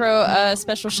 I'm going to throw a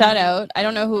special shout out. I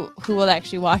don't know who will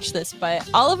actually watch this, but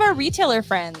all of our retailer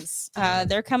friends,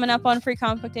 they're coming up on Free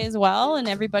Comic Book Day as well, and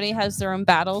everybody has their own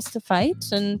battles to fight.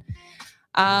 And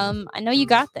I know you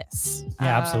got this.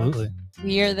 Yeah, absolutely.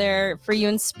 We are there for you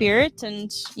in spirit,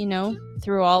 and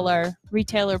through all our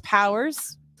retailer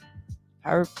powers,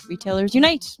 our retailers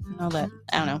unite. And all that.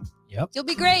 I don't know. Yep. You'll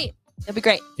be great. It'll be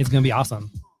great. It's gonna be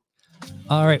awesome.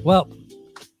 All right. Well,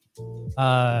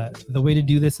 the way to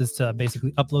do this is to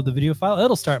basically upload the video file.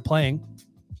 It'll start playing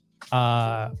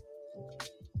right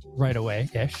away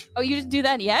ish. Oh, you didn't do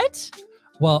that yet?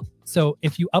 Well, so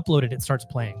if you upload it, it starts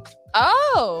playing.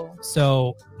 Oh.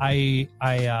 So I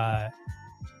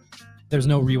there's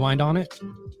no rewind on it.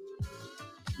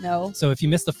 No. So if you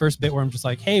miss the first bit where I'm just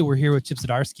like, hey, we're here with CHIP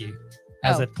ZDARSKY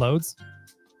as it loads,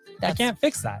 I can't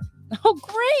fix that. Oh,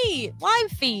 great.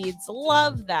 Live feeds.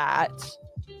 Love that.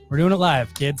 We're doing it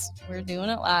live, kids. We're doing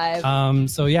it live.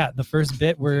 So yeah, the first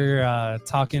bit we're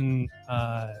talking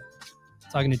to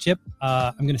Chip.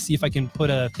 I'm gonna see if I can put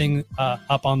a thing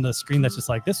up on the screen that's just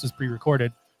like, this was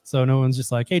pre-recorded, so no one's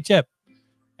just like, hey Chip,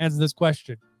 answer this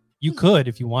question. You could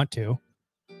if you want to.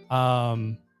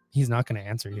 He's not gonna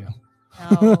answer you.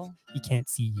 No. He can't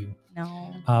see you.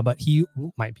 No. But he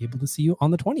might be able to see you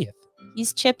on the 20th.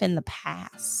 He's Chip in the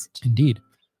past. Indeed.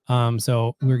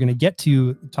 So we're going to get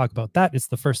to talk about that. It's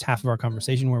the first half of our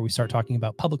conversation where we start talking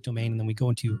about public domain, and then we go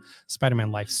into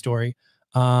Spider-Man life story.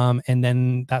 And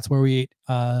then that's where we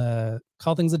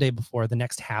call things a day before the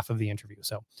next half of the interview.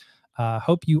 So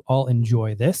hope you all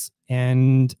enjoy this.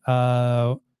 And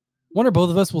one or both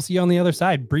of us will see you on the other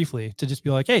side briefly to just be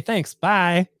like, hey, thanks.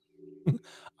 Bye.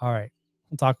 All right.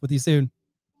 We'll talk with you soon.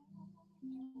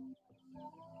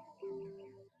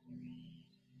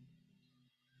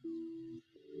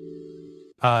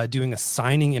 Doing a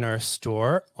signing in our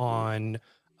store on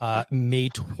May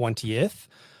 20th,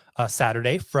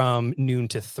 Saturday from noon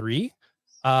to 3.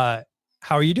 How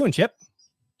are you doing, Chip?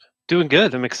 Doing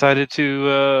good. I'm excited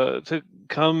to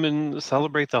come and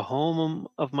celebrate the home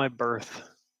of my birth,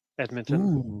 Edmonton.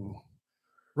 Ooh.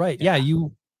 Right. Yeah,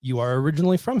 you are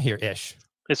originally from here-ish.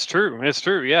 It's true. It's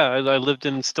true. Yeah, I lived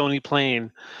in Stony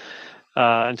Plain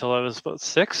until I was about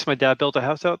 6. My dad built a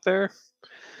house out there.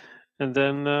 And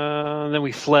then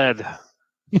we fled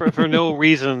for no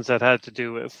reasons that had to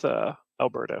do with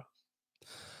Alberta.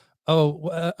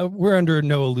 Oh, we're under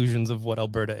no illusions of what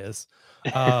Alberta is.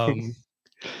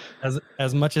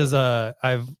 As much as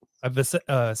I've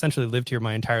essentially lived here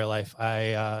my entire life,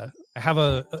 I have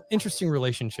a interesting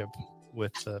relationship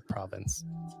with the province.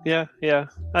 Yeah.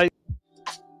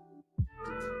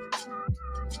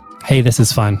 Hey, this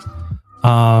is fun.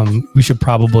 We should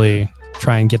probably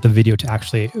try and get the video to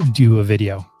actually do a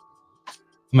video. I'm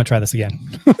gonna try this again.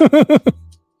 Yeah, it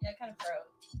kind of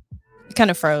froze. It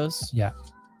kind of froze. Yeah.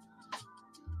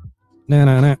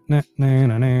 This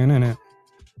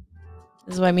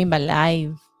is what I mean by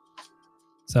live.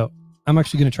 So I'm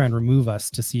actually gonna try and remove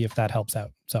us to see if that helps out.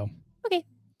 So okay.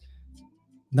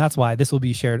 That's why this will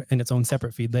be shared in its own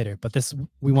separate feed later. But this,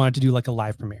 we wanted to do like a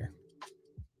live premiere.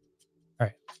 All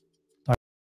right.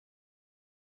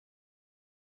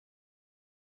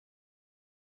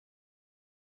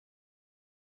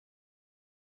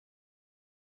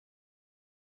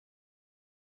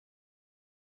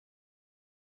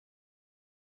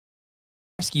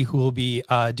 Who will be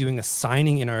doing a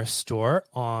signing in our store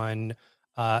on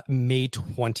May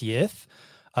 20th,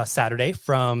 Saturday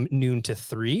from noon to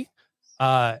 3.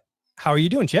 How are you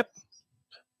doing, Chip?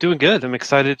 Doing good. I'm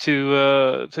excited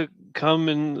to come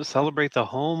and celebrate the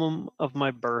home of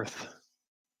my birth,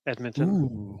 Edmonton.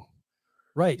 Ooh.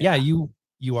 Right. Yeah, you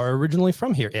are originally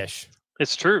from here-ish.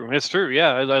 It's true. It's true.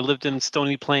 Yeah, I lived in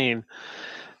Stony Plain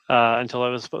until I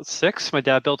was about 6. My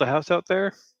dad built a house out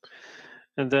there.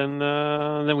 And then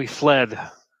we fled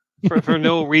for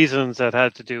no reasons that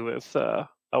had to do with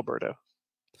Alberta.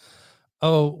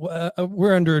 Oh,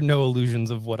 we're under no illusions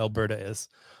of what Alberta is.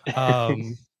 As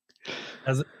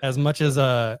much as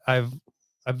I've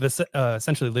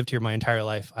essentially lived here my entire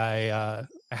life, I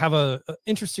have a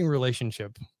interesting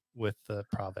relationship with the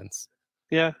province.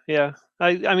 Yeah.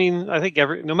 I mean, I think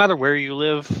no matter where you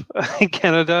live in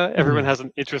Canada, everyone has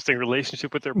an interesting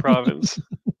relationship with their province.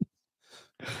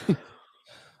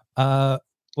 Terrible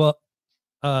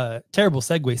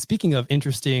segue. Speaking of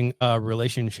interesting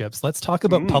relationships, let's talk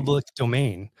about public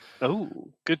domain. Oh,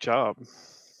 good job.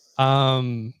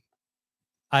 I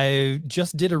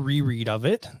just did a reread of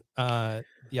it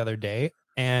the other day,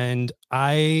 and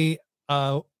I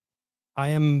I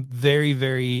am very,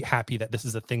 very happy that this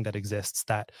is a thing that exists,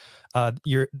 that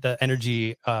the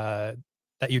energy that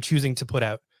you're choosing to put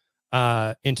out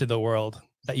into the world,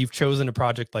 that you've chosen a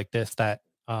project like this that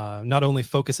not only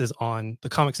focuses on the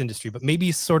comics industry, but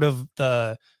maybe sort of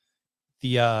the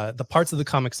parts of the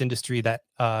comics industry that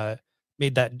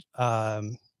made that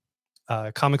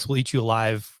comics will eat you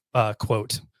alive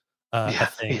quote a Yeah,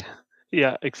 thing.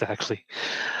 yeah, exactly.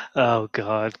 Oh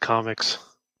God, comics.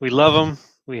 We love them.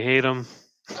 We hate them.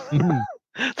 Mhm.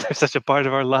 They're such a part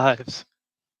of our lives.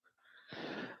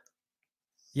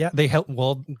 Yeah, they help.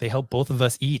 Well, they help both of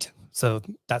us eat. So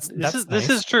that's This nice.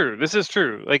 is true. This is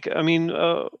true. Like, I mean,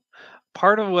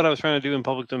 part of what I was trying to do in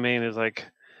public domain is like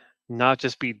not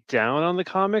just be down on the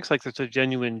comics. Like, there's a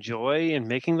genuine joy in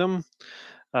making them,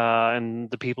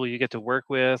 and the people you get to work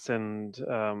with, and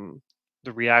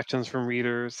the reactions from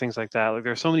readers, things like that. Like,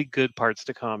 there's so many good parts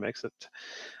to comics that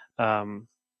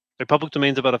the public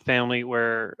domain's about a family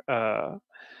where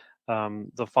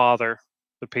the father,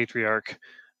 the patriarch,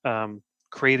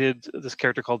 created this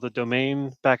character called the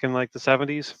Domain back in like the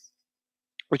 70s,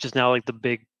 which is now like the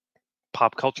big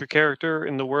pop culture character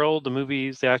in the world, the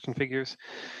movies, the action figures,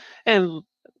 and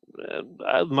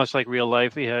much like real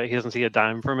life, he doesn't see a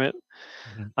dime from it.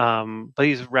 But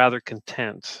he's rather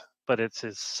content. But it's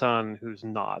his son who's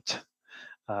not,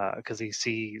 because he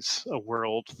sees a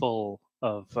world full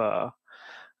of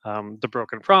the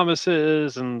broken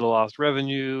promises and the lost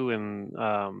revenue and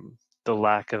the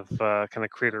lack of kind of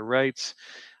creator rights.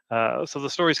 So the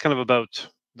story's kind of about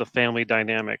the family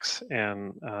dynamics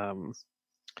and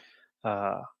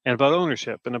about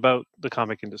ownership and about the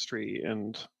comic industry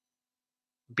and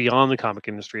beyond the comic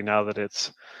industry now that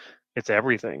it's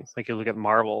everything. Like, you look at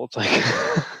Marvel, it's like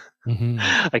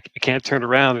I can't turn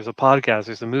around. There's a podcast,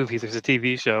 there's a movie, there's a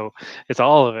TV show. It's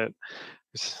all of it.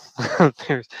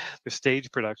 There's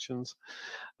stage productions.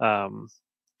 But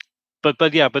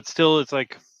still, it's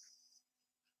like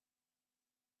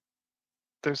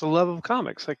there's a love of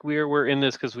comics. Like, we're in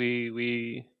this because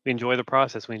we enjoy the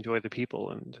process, we enjoy the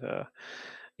people, and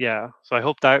yeah. So I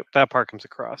hope that part comes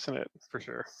across in it for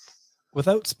sure.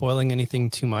 Without spoiling anything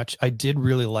too much, I did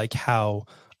really like how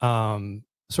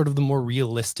sort of the more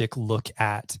realistic look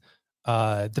at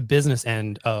the business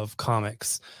end of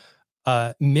comics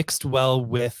mixed well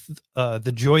with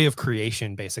the joy of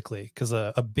creation, basically, because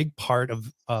a big part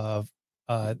of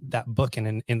that book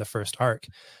and in the first arc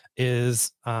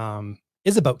is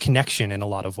about connection in a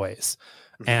lot of ways,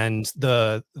 and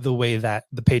the way that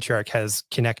the patriarch has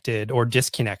connected or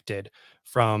disconnected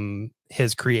from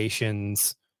his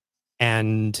creations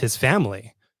and his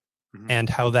family, and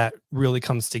how that really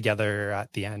comes together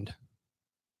at the end.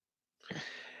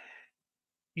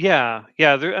 Yeah,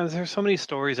 there's so many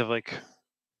stories of like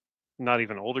not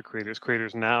even older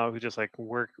creators now who just like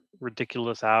work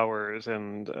ridiculous hours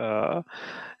and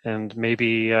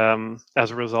maybe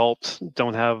as a result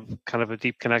don't have kind of a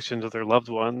deep connection to their loved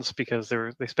ones because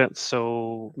they spent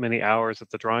so many hours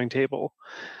at the drawing table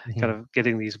kind of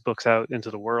getting these books out into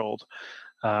the world.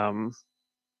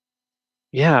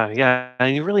 Yeah,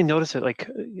 and you really notice it. Like,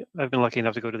 I've been lucky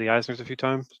enough to go to the Eisners a few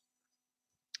times,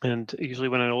 and usually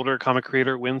when an older comic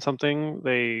creator wins something,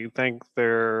 they thank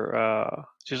their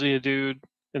it's usually a dude,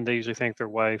 and they usually thank their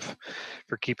wife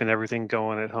for keeping everything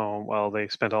going at home while they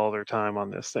spent all their time on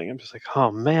this thing. I'm just like, oh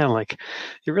man, like,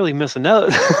 you're really missing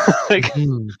out. Like,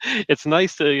 it's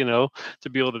nice to to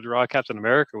be able to draw Captain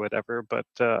America or whatever, but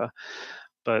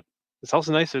it's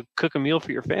also nice to cook a meal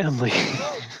for your family.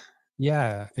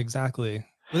 Yeah, exactly.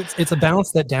 It's a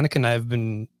balance that Danica and I have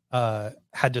been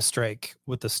had to strike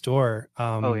with the store.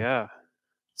 Oh yeah.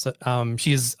 So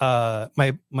she's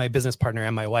my business partner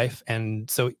and my wife, and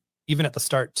so even at the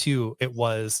start too, it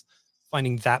was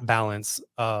finding that balance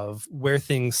of where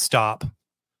things stop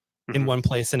in one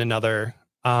place and another,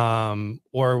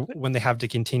 or when they have to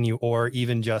continue, or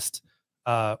even just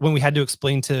when we had to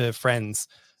explain to friends.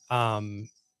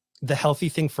 The healthy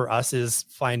thing for us is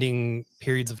finding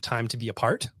periods of time to be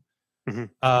apart,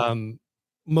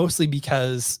 mostly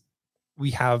because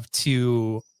we have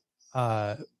to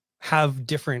have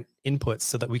different inputs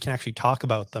so that we can actually talk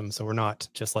about them. So we're not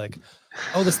just like,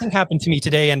 oh, this thing happened to me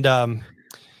today, and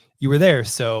you were there.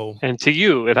 So, and to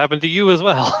you, it happened to you as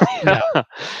well.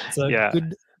 Yeah.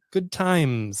 Good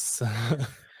times.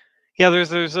 Yeah,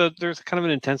 there's kind of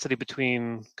an intensity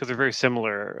between, because they're very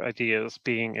similar ideas,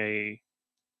 being a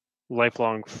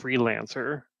lifelong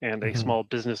freelancer and a small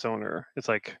business owner. It's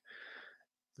like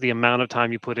the amount of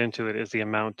time you put into it is the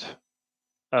amount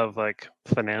of like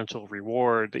financial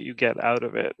reward that you get out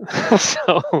of it.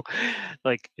 So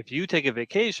like, if you take a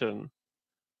vacation,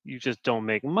 you just don't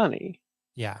make money.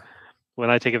 Yeah. When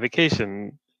I take a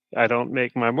vacation, I don't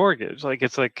make my mortgage. Like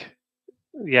it's like,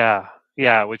 yeah,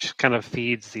 which kind of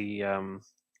feeds the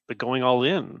going all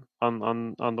in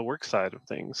on the work side of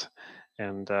things,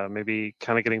 and maybe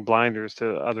kind of getting blinders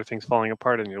to other things falling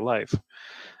apart in your life,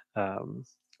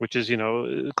 which is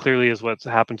clearly is what's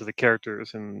happened to the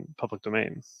characters in public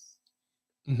domain.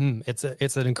 It's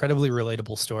an incredibly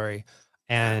relatable story,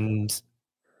 and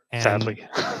Sadly,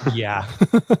 yeah.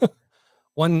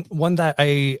 one that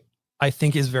I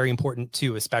think is very important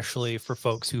too, especially for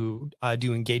folks who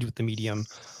do engage with the medium.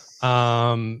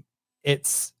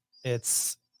 It's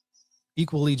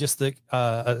equally just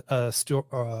a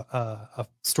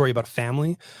story about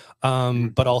family,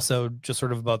 but also just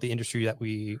sort of about the industry that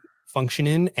we function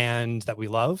in and that we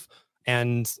love,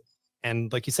 and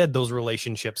like you said, those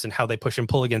relationships and how they push and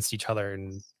pull against each other,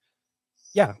 and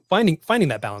yeah, finding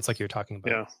that balance like you're talking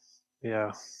about.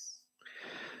 Yeah.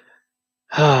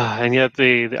 And yet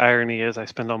the irony is I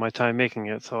spend all my time making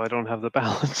it, so I don't have the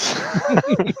balance.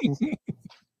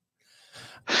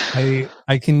 I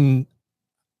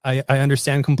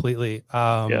understand completely.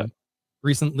 Yeah.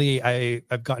 Recently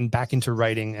I've gotten back into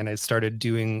writing, and I started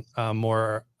doing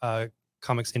more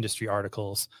comics industry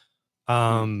articles.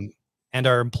 And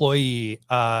our employee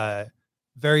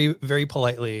very, very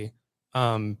politely,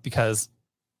 because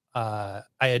I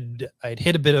had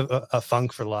hit a bit of a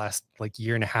funk for the last like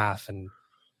year and a half, and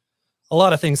a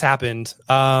lot of things happened,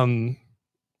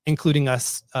 including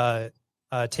us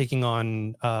taking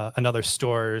on another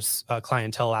store's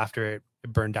clientele after it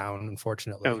burned down,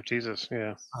 unfortunately. Oh Jesus,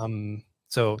 yeah.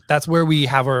 So that's where we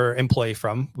have our employee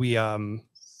from. We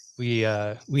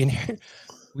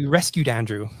rescued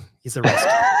Andrew. He's a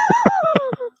rescue.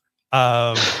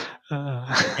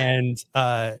 And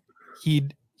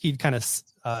he'd kind of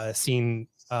seen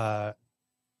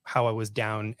how I was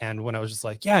down, and when I was just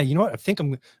like, yeah, you know what, I think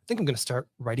I'm gonna start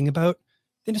writing about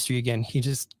the industry again, he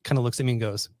just kind of looks at me and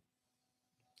goes,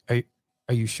 are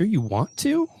you sure you want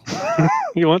to?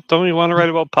 Don't you want to write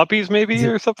about puppies maybe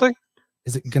or something?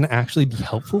 Is it gonna actually be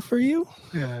helpful for you?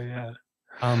 Yeah.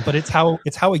 But it's how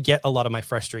I get a lot of my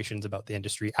frustrations about the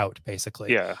industry out,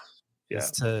 basically. Yeah.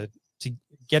 Is to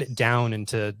get it down and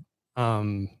to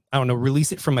I don't know,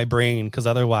 release it from my brain, because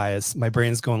otherwise my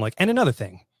brain's going like, and another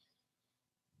thing.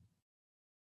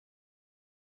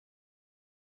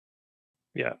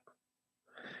 Yeah.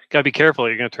 Gotta be careful.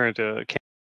 You're gonna turn into a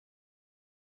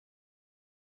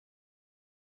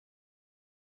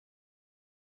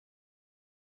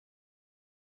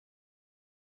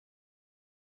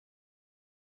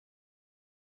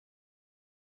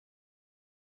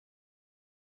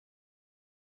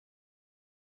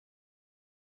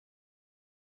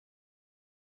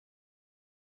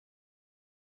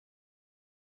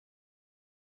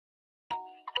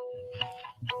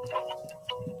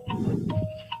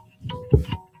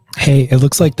Hey, it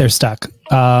looks like they're stuck.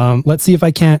 Let's see if I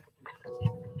can't.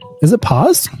 Is it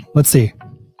paused? Let's see.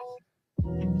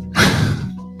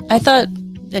 I thought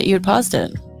that you had paused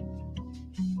it.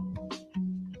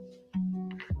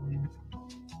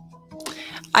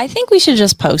 I think we should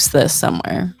just post this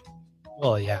somewhere.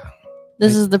 Well, yeah.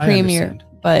 This is the premiere,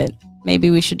 understand. but maybe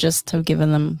we should just have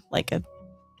given them like a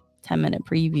 10-minute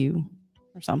preview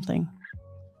or something.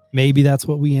 Maybe that's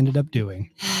what we ended up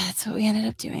doing. That's what we ended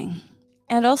up doing.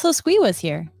 And also Squee was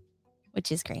here,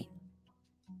 which is great.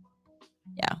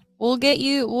 Yeah. We'll get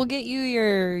you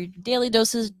your daily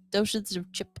dosage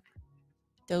of chip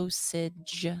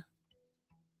dosage.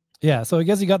 Yeah, so I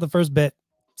guess you got the first bit.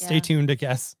 Stay Yeah. tuned, I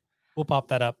guess. We'll pop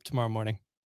that up tomorrow morning.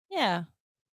 Yeah.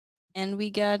 And we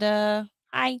got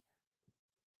hi.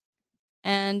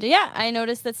 And yeah, I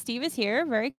noticed that Steve is here.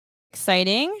 Very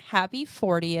exciting. Happy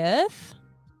 40th.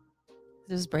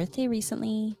 It was his birthday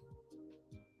recently.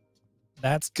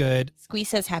 That's good. Squee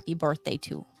says happy birthday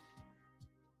too.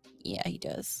 Yeah, he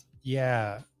does.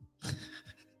 Yeah.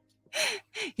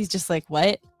 He's just like,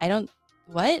 what?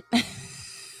 What? I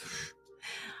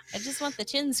just want the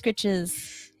chin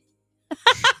scritches.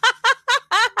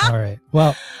 All right.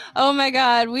 Well, oh my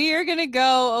God. We are going to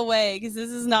go away because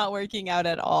this is not working out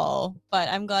at all. But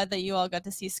I'm glad that you all got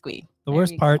to see Squee. the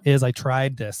worst part is I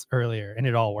tried this earlier and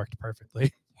it all worked perfectly.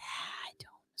 Yeah, I don't.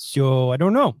 So I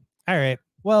don't know. All right.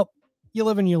 Well, you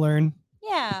live and you learn.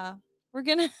 Yeah, we're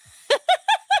going to.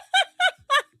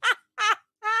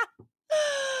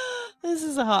 This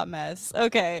is a hot mess.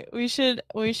 Okay, we should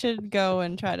go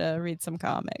and try to read some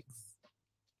comics.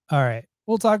 All right.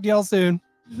 We'll talk to y'all soon.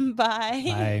 Bye.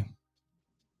 Bye.